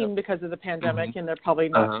haven't seen because of the pandemic, and they're probably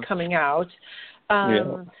not coming out.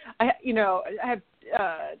 I have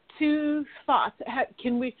two thoughts.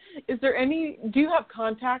 Do you have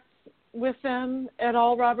contacts with them at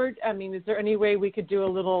all, Robert? I mean, is there any way we could do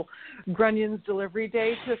a little Grunions delivery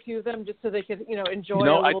day to a few of them just so they could, enjoy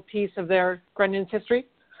a little piece of their Grunions history?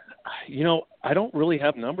 I don't really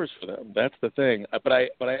have numbers for them. That's the thing. But I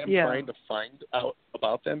am trying to find out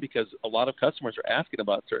about them because a lot of customers are asking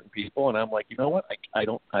about certain people, and I'm like, you know what? I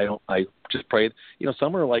just prayed.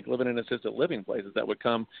 Some are like living in assisted living places that would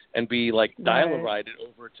come and be like dial-a-rided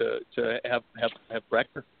over to have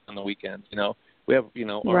breakfast on the weekends. We have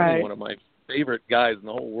Arnie, one of my favorite guys in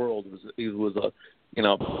the whole world. Was the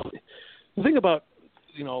thing about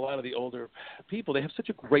a lot of the older people, they have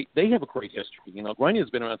a great history. Grunions has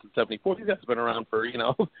been around since '74. These guys have been around for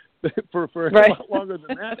for a lot longer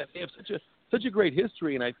than that. And they have such a great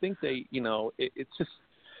history, and I think they it's just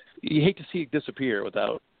you hate to see it disappear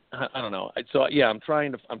without. I don't know. So I'm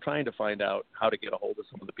trying to find out how to get a hold of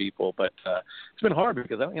some of the people, but it's been hard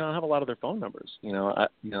because I don't have a lot of their phone numbers.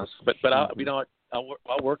 But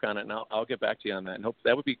I'll work on it and I'll get back to you on that. And hope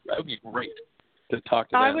that would be great to talk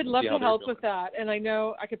to them. I would love to help with that, and I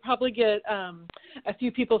know I could probably get a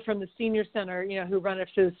few people from the senior center, who run it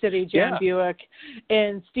through the city, Jan Buick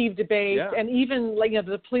and Steve DeBate, and even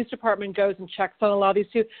the police department goes and checks on a lot of these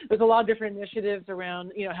too. There's a lot of different initiatives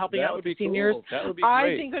around, helping out with the seniors. Cool. That would be I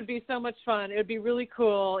great. think it would be so much fun. It would be really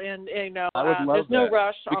cool, and I would love there's no that.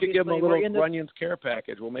 rush. We could give them a little Grunions care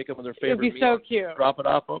package. We'll make them their favorite. It would be meal. so cute. Drop it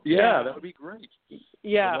off. Yeah, that would be great.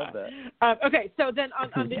 Yeah. I love that. Okay, so then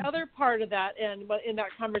on the other part of that, and in that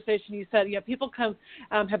conversation, you said, people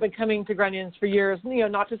have been coming to Grunions for years.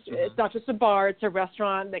 It's not just a bar; it's a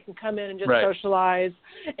restaurant. They can come in and just socialize,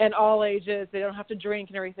 and all ages. They don't have to drink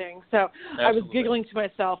and everything. So Absolutely. I was giggling to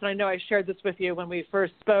myself, and I know I shared this with you when we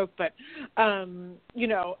first spoke. But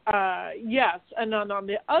yes. And on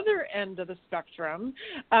the other end of the spectrum,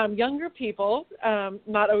 younger people,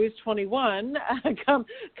 not always 21,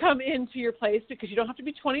 come into your place because you don't have to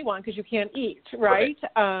be 21 because you can't eat, right?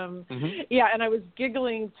 Yeah, and I was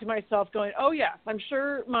giggling to myself going, oh, yes, I'm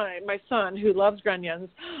sure my son, who loves Grunions,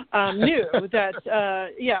 knew that,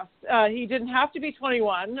 yes, he didn't have to be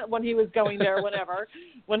 21 when he was going there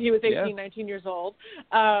when he was 18, 19 years old.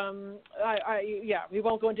 We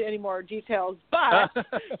won't go into any more details, but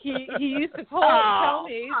he used to tell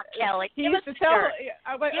me. Kelly, he used to tell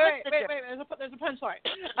wait, there's a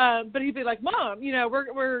punchline. But he'd be like, Mom,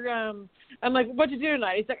 we're I'm like, what'd you do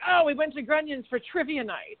tonight? He's like, oh, we went to Grunions for trivia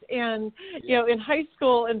night. And, in high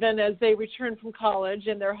school, and then as they return from college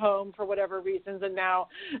and they're home for whatever reasons, and now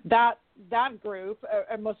that group,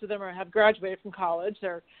 most of them have graduated from college.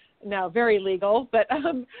 They're now very legal, but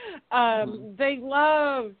they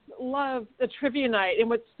love the trivia night. And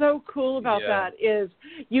what's so cool about that is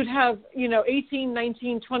you'd have 18,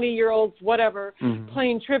 19, 20-year-olds, whatever,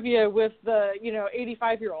 playing trivia with the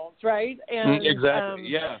 85-year-olds, right? And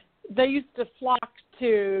exactly. They used to flock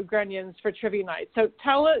to Grunions for trivia night. So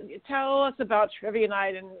tell us about trivia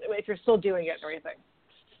night and if you're still doing it and everything.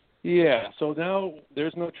 Yeah. So now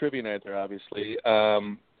there's no trivia night there, obviously.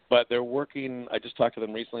 But they're working. I just talked to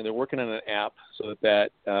them recently. They're working on an app so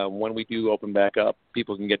that when we do open back up,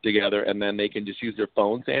 people can get together and then they can just use their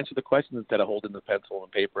phones to answer the questions instead of holding the pencil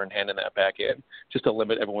and paper and handing that back in, just to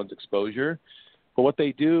limit everyone's exposure. But what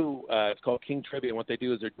they do, it's called King Trivia, and what they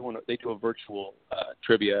do is they do a virtual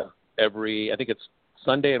trivia I think it's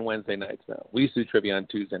Sunday and Wednesday nights now. We used to do trivia on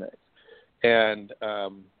Tuesday nights. And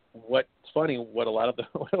what's funny, what a lot of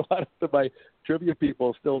my trivia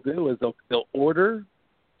people still do is they'll order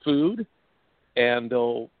food, and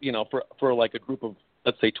they'll for like a group of,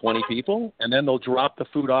 let's say, 20 people, and then they'll drop the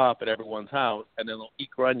food off at everyone's house, and then they'll eat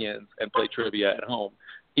Grunions and play trivia at home,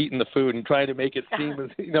 eating the food and trying to make it seem as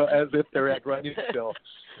as if they're at Grunions still,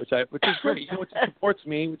 which is great. Which supports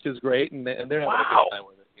me, which is great, and they're having a good time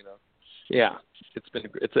with it. Yeah, it's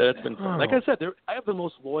been fun. Like I said, I have the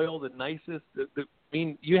most loyal, the nicest.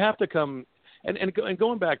 You have to come. And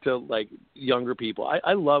going back to like younger people,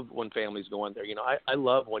 I love when families go in there. I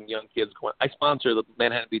love when young kids go in. I sponsor the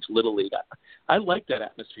Manhattan Beach Little League. I like that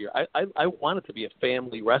atmosphere. I want it to be a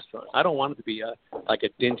family restaurant. I don't want it to be a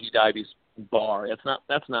dingy divey bar.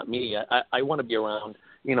 That's not me. I want to be around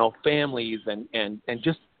families and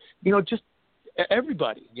just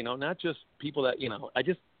everybody. Not just people that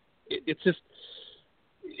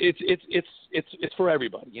It's for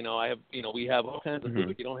everybody. We have all kinds of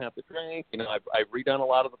food. You don't have to drink. I've redone a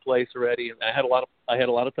lot of the place already, and I had a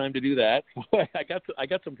lot of time to do that. I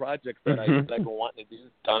got some projects that I've been wanting to do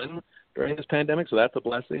done during this pandemic, so that's a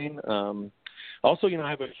blessing. Also,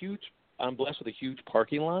 I'm blessed with a huge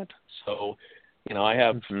parking lot. So,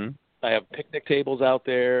 I have picnic tables out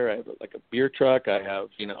there. I have like a beer truck. I have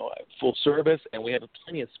full service, and we have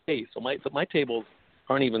plenty of space. So my tables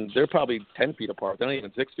they're probably 10 feet apart. They're not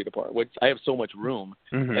even 6 feet apart, which I have so much room,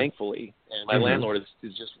 thankfully. And my landlord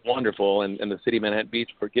is just wonderful, and the city of Manhattan Beach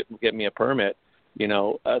for getting me a permit,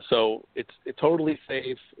 so it's totally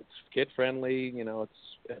safe. It's kid friendly,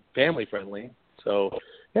 it's family friendly. So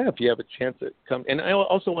yeah, if you have a chance to come, and I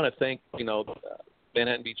also want to thank,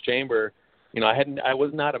 Manhattan Beach Chamber. I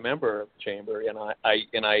was not a member of the chamber, and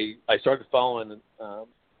I started following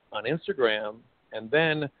on Instagram, and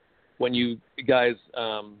then when you guys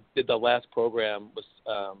did the last program was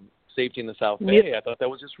Safety in the South Bay, I thought that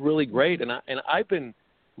was just really great, and I've been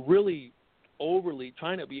really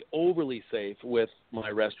trying to be overly safe with my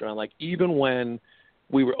restaurant. Like even when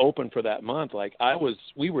we were open for that month, like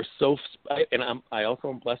we were so, and I also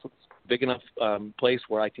am blessed with a big enough place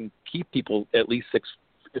where I can keep people at least 6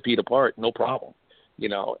 feet apart, no problem,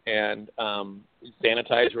 and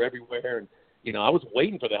sanitizer everywhere, and I was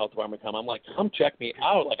waiting for the health department to come. I'm like, come check me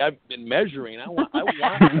out. Like I've been measuring. I want to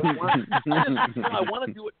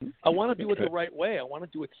do it. I want to do it the right way. I want to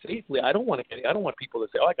do it safely. I don't want people to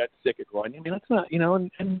say, oh, I got sick at Grunions. I mean, that's not,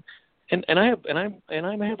 and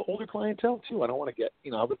I have older clientele too. I don't want to get,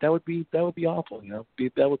 but that would be awful.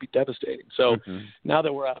 That would be devastating. So now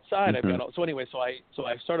that we're outside, I've got so anyway. So I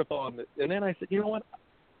started following it, and then I said, you know what?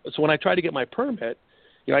 So when I tried to get my permit,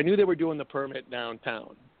 I knew they were doing the permit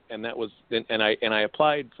downtown. And that was, and I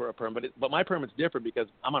applied for a permit, but my permit's different because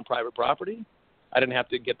I'm on private property. I didn't have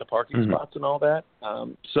to get the parking spots and all that.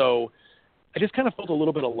 So I just kind of felt a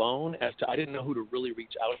little bit alone as to I didn't know who to really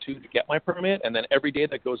reach out to get my permit. And then every day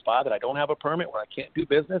that goes by that I don't have a permit, where I can't do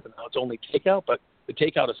business, and now it's only takeout, but the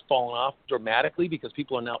takeout has fallen off dramatically because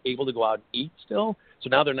people are now able to go out and eat still. So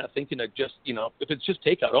now they're not thinking of just, if it's just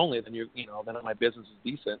takeout only, then then my business is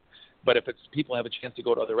decent. But if it's people have a chance to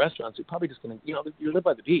go to other restaurants, you're probably just going to, you live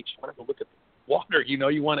by the beach. You want to go look at the water.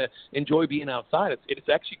 You want to enjoy being outside. It's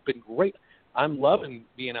actually been great. I'm loving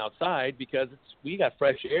being outside because we got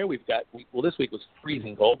fresh air. This week was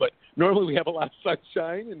freezing cold, but normally we have a lot of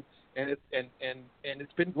sunshine, and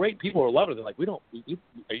it's been great. People are loving it. They're like,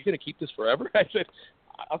 are you going to keep this forever? I said,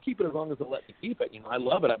 I'll keep it as long as they'll let me keep it. I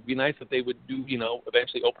love it. It'd be nice if they would do,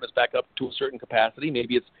 eventually open us back up to a certain capacity.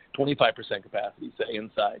 Maybe it's 25% capacity, say,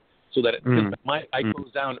 inside. So that I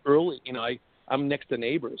close down early. I'm next to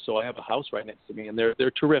neighbors, so I have a house right next to me, and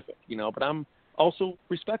they're terrific. But I'm also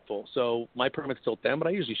respectful. So my permit's till 10, but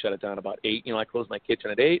I usually shut it down about 8. I close my kitchen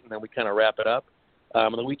at 8, and then we kind of wrap it up.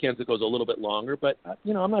 On the weekends it goes a little bit longer, but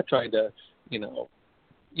I'm not trying to,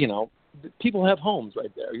 people have homes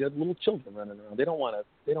right there. You have little children running around. They don't want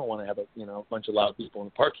to have a bunch of loud people in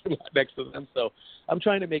the parking lot next to them. So I'm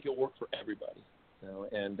trying to make it work for everybody.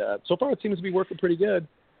 And so far it seems to be working pretty good.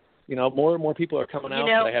 More and more people are coming out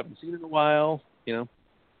that I haven't seen in a while,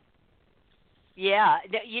 Yeah,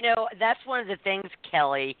 that's one of the things,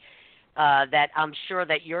 Kelly, that I'm sure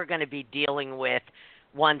that you're going to be dealing with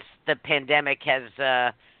once the pandemic has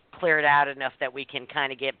cleared out enough that we can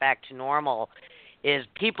kind of get back to normal, is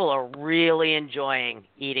people are really enjoying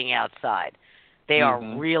eating outside. They are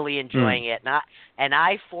really enjoying it. And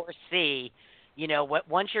I foresee,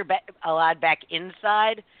 once you're allowed back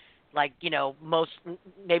inside, like, most,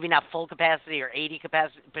 maybe not full capacity or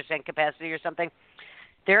 80% capacity or something,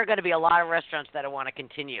 there are going to be a lot of restaurants that want to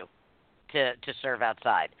continue to serve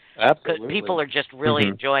outside. Absolutely. Because people are just really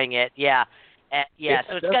enjoying it. Yeah. So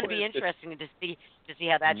it's going to be interesting to see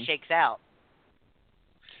how that shakes out.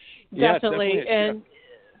 Definitely. And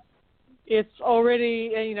it's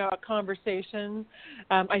already, a conversation.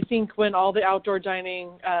 I think when all the outdoor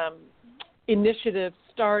dining initiatives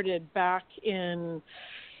started back in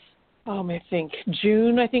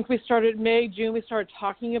June. I think we started June. We started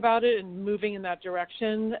talking about it and moving in that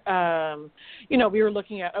direction. We were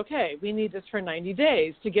looking at, okay, we need this for 90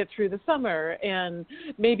 days to get through the summer and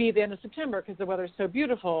maybe the end of September because the weather's so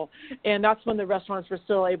beautiful. And that's when the restaurants were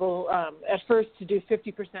still able at first to do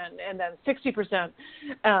 50% and then 60%.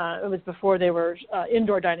 It was before they were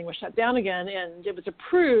indoor dining was shut down again, and it was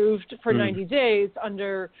approved for 90 days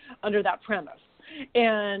under that premise.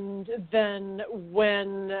 And then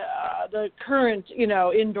when the current,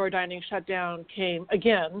 indoor dining shutdown came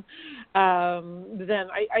again, then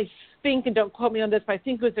I think, and don't quote me on this, but I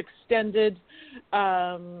think it was extended,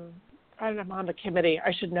 I'm on the committee.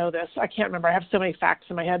 I should know this. I can't remember. I have so many facts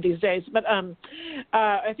in my head these days. But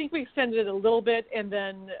I think we extended it a little bit, and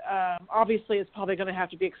then obviously it's probably going to have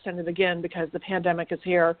to be extended again because the pandemic is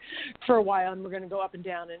here for a while, and we're going to go up and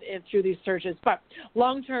down and through these surges. But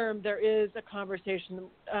long term, there is a conversation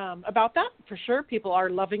about that for sure. People are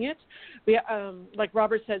loving it. We, like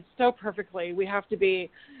Robert said so perfectly, we have to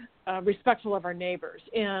be respectful of our neighbors.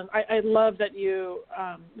 And I love that you,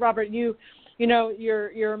 Robert, you know,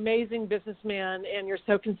 you're amazing businessman, and you're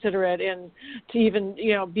so considerate, and to even,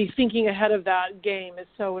 be thinking ahead of that game is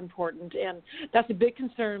so important. And that's a big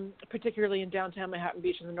concern, particularly in downtown Manhattan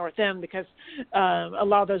Beach and the North End, because a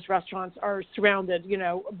lot of those restaurants are surrounded,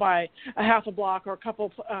 by a half a block or a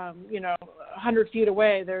couple, 100 feet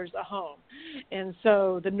away, there's a home. And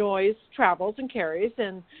so the noise travels and carries.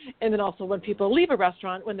 And then also when people leave a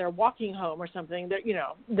restaurant, when they're walking home or something,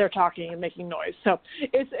 they're talking and making noise. So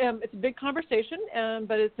it's a big conversation.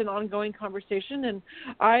 But it's an ongoing conversation, and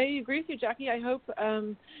I agree with you, Jackie. I hope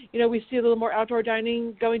we see a little more outdoor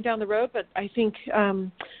dining going down the road, but I think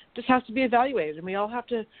this has to be evaluated, and we all have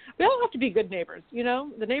to be good neighbors.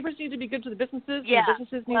 The neighbors need to be good to the businesses, and the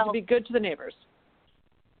businesses need to be good to the neighbors.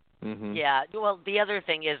 Mm-hmm. Yeah. Well, the other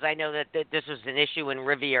thing is, I know that this was an issue in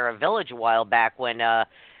Riviera Village a while back when.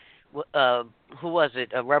 Who was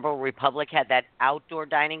it? Rebel Republic had that outdoor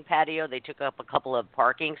dining patio. They took up a couple of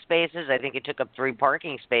parking spaces. I think it took up 3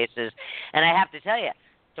 parking spaces. And I have to tell you,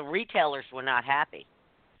 the retailers were not happy.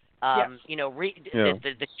 Yes.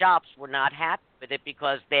 The shops were not happy with it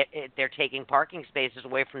because they're taking parking spaces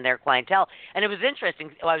away from their clientele. And it was interesting.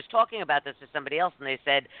 I was talking about this to somebody else, and they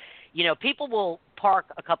said, people will park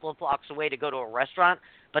a couple of blocks away to go to a restaurant,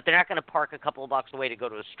 but they're not going to park a couple of blocks away to go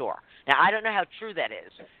to a store. Now, I don't know how true that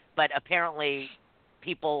is. But apparently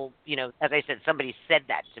people, as I said, somebody said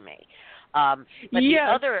that to me. But the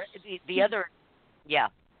other,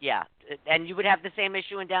 yeah. And you would have the same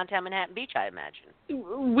issue in downtown Manhattan Beach, I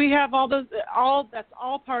imagine. We have that's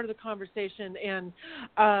all part of the conversation. And,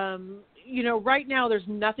 right now there's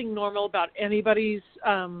nothing normal about anybody's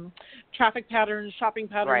traffic patterns, shopping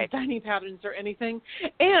patterns, dining patterns, or anything.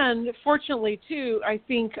 And fortunately, too, I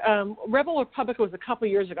think Rebel Republic was a couple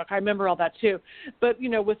years ago. I remember all that, too. But,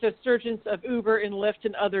 with the surgence of Uber and Lyft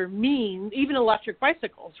and other means, even electric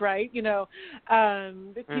bicycles, right?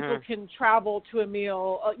 People can travel to a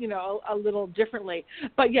meal, a little differently.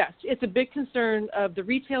 But, yes, it's a big concern of the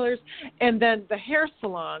retailers and then the hair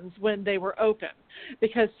salons when they were open.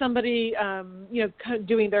 Because somebody,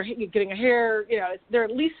 getting a hair, they're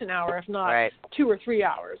at least an hour, if not 2 or 3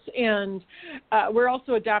 hours. And we're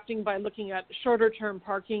also adapting by looking at shorter-term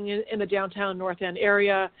parking in the downtown North End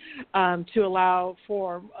area to allow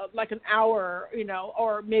for like an hour,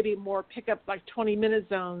 or maybe more pickup, like 20-minute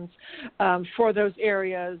zones for those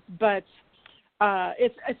areas. But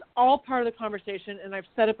it's all part of the conversation, and I've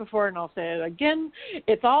said it before, and I'll say it again.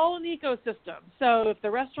 It's all an ecosystem. So if the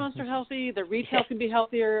restaurants are healthy, the retail can be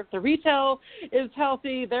healthier. If the retail is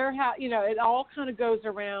healthy, it all kind of goes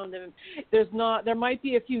around. And there might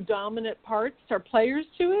be a few dominant parts or players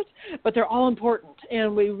to it, but they're all important,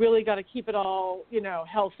 and we really got to keep it all,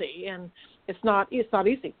 healthy. And it's not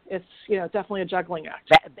easy. It's definitely a juggling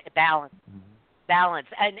act. Balance.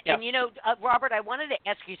 And Robert, I wanted to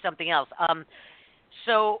ask you something else.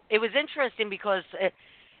 So it was interesting because,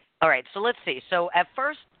 all right, so let's see. So at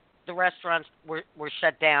first the restaurants were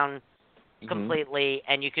shut down completely,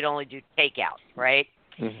 and you could only do takeout, right?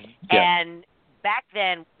 Mm-hmm. Yeah. And back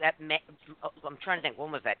then, I'm trying to think,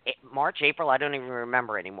 when was that? March, April? I don't even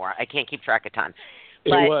remember anymore. I can't keep track of time.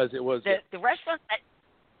 But it was. The restaurants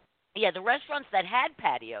the restaurants that had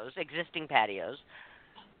patios, existing patios,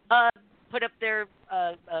 put up their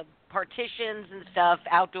partitions and stuff,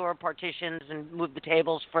 outdoor partitions, and moved the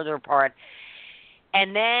tables further apart.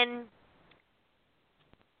 And then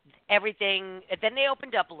then they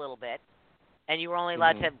opened up a little bit, and you were only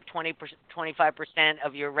allowed to have 25%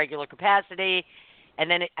 of your regular capacity. And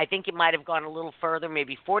then I think it might have gone a little further,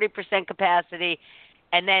 maybe 40% capacity,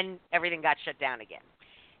 and then everything got shut down again.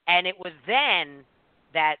 And it was then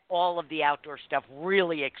that all of the outdoor stuff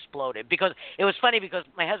really exploded. Because it was funny because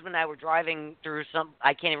my husband and I were driving through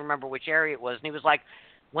I can't even remember which area it was, and he was like,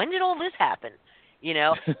 when did all this happen?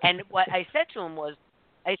 And what I said to him was,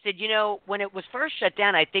 I said, when it was first shut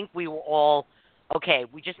down, I think we were all, okay,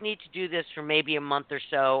 we just need to do this for maybe a month or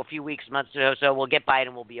so, a few weeks, months or so, we'll get by it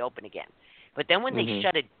and we'll be open again. But then when they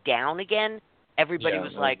shut it down again, everybody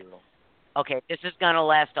was like, okay, this is going to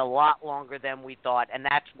last a lot longer than we thought. And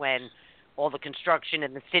that's when all the construction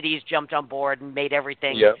and the cities jumped on board and made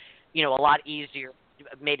everything, a lot easier,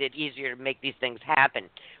 made it easier to make these things happen.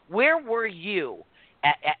 Where were you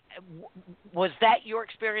Was that your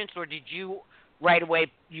experience, or did you right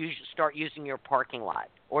away start using your parking lot,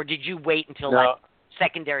 or did you wait until like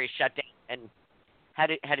secondary shutdown? And how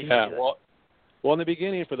did you do it? Well, in the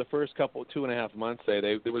beginning, for the first 2.5 months,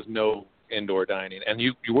 there was no indoor dining, and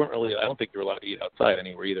you weren't really. I don't think you were allowed to eat outside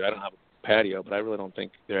anywhere either. I don't have a patio, but I really don't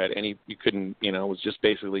think there had any. You couldn't. It was just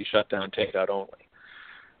basically shut down, takeout only.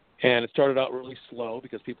 And it started out really slow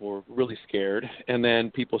because people were really scared, and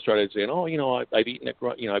then people started saying, "Oh, I've eaten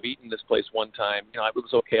I've eaten this place one time. It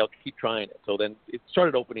was okay. I'll keep trying it." So then it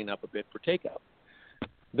started opening up a bit for takeout.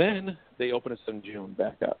 Then they opened us in June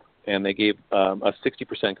back up, and they gave us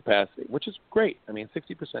 60% capacity, which is great. I mean,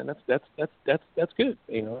 60%. That's good.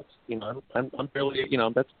 I'm barely.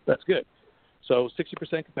 That's good. So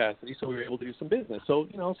 60% capacity, so we were able to do some business. So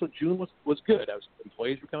so June was good.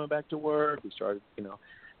 Employees were coming back to work. We started.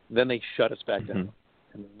 Then they shut us back down,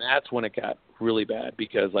 and that's when it got really bad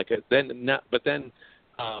because the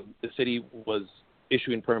city was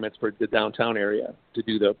issuing permits for the downtown area to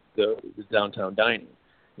do the downtown dining.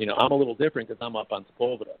 I'm a little different because I'm up on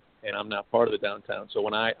Sepulveda and I'm not part of the downtown. So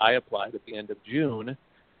when I applied at the end of June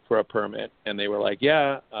for a permit, and they were like, you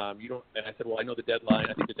don't. And I said, well, I know the deadline.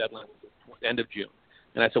 I think the deadline was the end of June.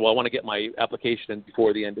 And I said, well, I want to get my application in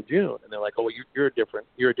before the end of June. And they're like, oh, well, you're a different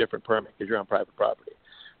permit because you're on private property.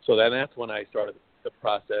 So then that's when I started the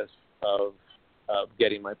process of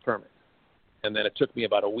getting my permit. And then it took me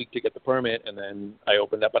about a week to get the permit, and then I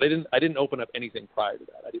opened up. But I didn't open up anything prior to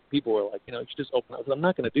that. People were like, you should just open up. I said, I'm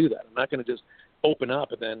not going to do that. I'm not going to just open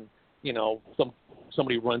up and then,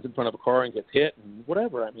 somebody runs in front of a car and gets hit and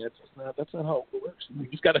whatever. I mean, that's not how it works. You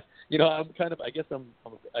just got to, I'm kind of, I guess I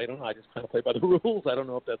don't know. I just kind of play by the rules. I don't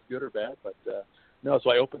know if that's good or bad, but no. So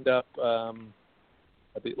I opened up,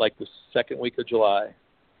 like the second week of July.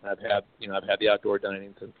 I've had the outdoor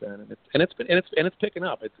dining since then, and it's picking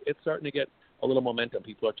up. It's starting to get a little momentum.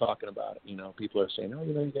 People are talking about it. People are saying, oh,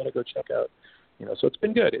 you got to go check out. So it's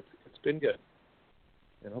been good. It's been good,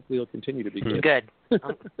 and hopefully it'll continue to be good. Good.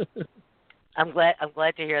 I'm glad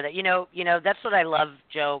to hear that. That's what I love,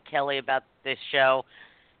 Joe Kelly, about this show.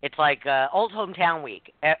 It's like old hometown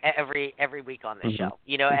week every week on this show.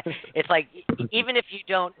 It's like even if you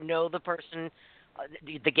don't know the person.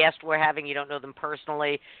 The guest we're having, you don't know them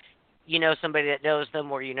personally, somebody that knows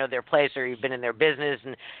them, or their place, or you've been in their business,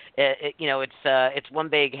 and it's one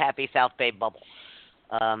big happy South Bay bubble.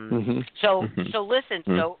 So listen.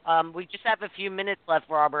 So we just have a few minutes left,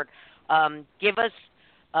 Robert. Give us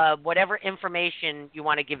whatever information you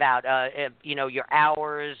want to give out. Your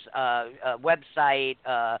hours, website,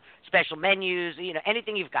 special menus.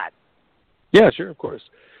 Anything you've got. Yeah, sure, of course.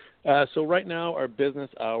 So right now our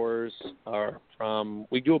business hours are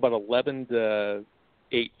we do about 11 to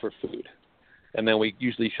 8 for food. And then we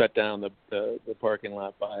usually shut down the parking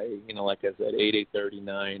lot by, like I said, 8:30,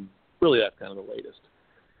 9. Really, that's kind of the latest.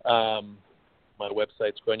 My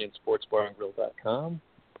website's GrunionSportsBarandGrill.com.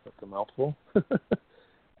 That's a mouthful. What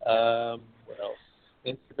else?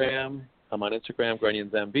 Instagram. I'm on Instagram,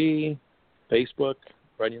 GrunionsMB. Facebook,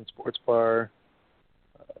 Grunion Sports Bar.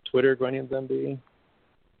 Twitter, GrunionsMB.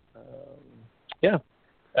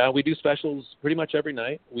 We do specials pretty much every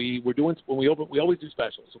night. We always do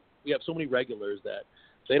specials. We have so many regulars that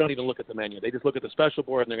they don't even look at the menu. They just look at the special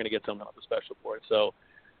board, and they're going to get something off the special board. So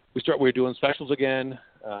we're doing specials again.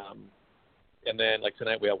 And then like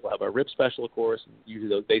tonight we'll have our rib special, of course. And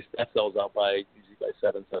usually that sells out by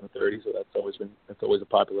 7:30. So that's always a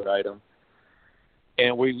popular item.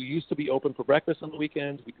 And we used to be open for breakfast on the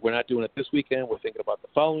weekends. We're not doing it this weekend. We're thinking about the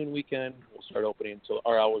following weekend. We'll start opening. So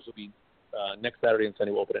our hours will be next Saturday and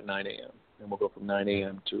Sunday. We'll open at 9 a.m. And we'll go from 9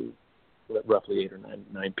 a.m. to roughly 8 or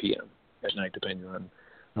 9 p.m. at night, depending on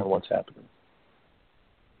what's happening.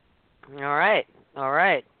 All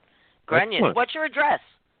right. Grunion, what's your address?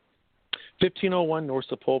 1501 North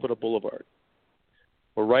Sepulveda Boulevard.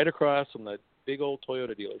 We're right across from the big old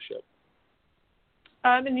Toyota dealership.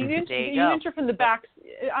 And you enter from the back.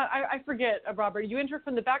 I forget, Robert. You enter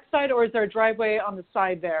from the back side, or is there a driveway on the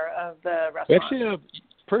side there of the restaurant? Actually,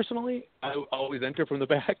 personally, I always enter from the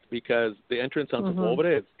back because the entrance on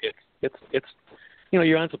Sepulveda it's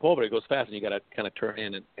you're on Sepulveda, it goes fast, and you got to kind of turn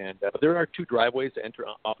in. But there are 2 driveways to enter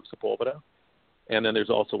off of Sepulveda, and then there's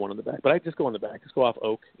also one in the back. But I just go in the back. Just go off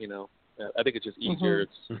Oak. I think it's just easier.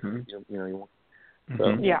 It's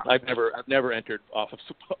So yeah. I've never entered off of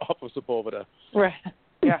Sepulveda. Right.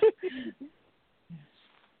 Yeah.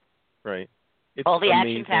 Right. It's all the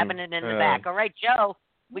amazing. action's happening in the back. All right, Joe,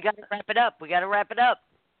 we got to wrap it up. We got to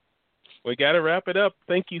wrap it up.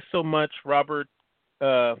 Thank you so much, Robert,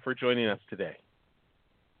 for joining us today.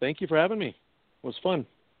 Thank you for having me. It was fun.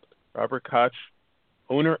 Robert Koch,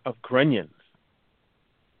 owner of Grunions.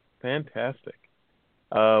 Fantastic.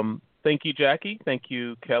 Thank you, Jackie. Thank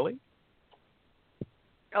you, Kelly.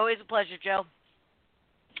 Always a pleasure, Joe.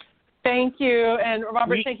 Thank you. And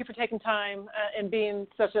Robert, thank you for taking time and being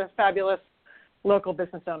such a fabulous local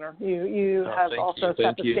business owner. You have also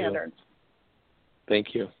set the standards.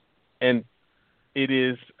 Thank you. And it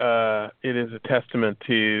is a testament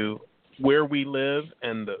to where we live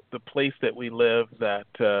and the place that we live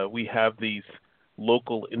that we have these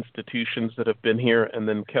local institutions that have been here. And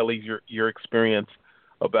then, Kelly, your experience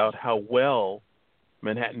about how well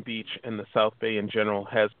Manhattan Beach and the South Bay in general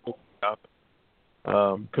has opened up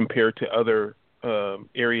compared to other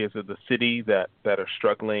areas of the city that are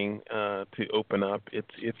struggling to open up.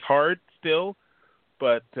 It's hard still,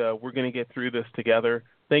 but we're going to get through this together.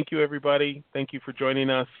 Thank you, everybody. Thank you for joining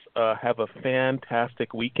us. Have a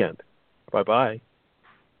fantastic weekend. Bye-bye.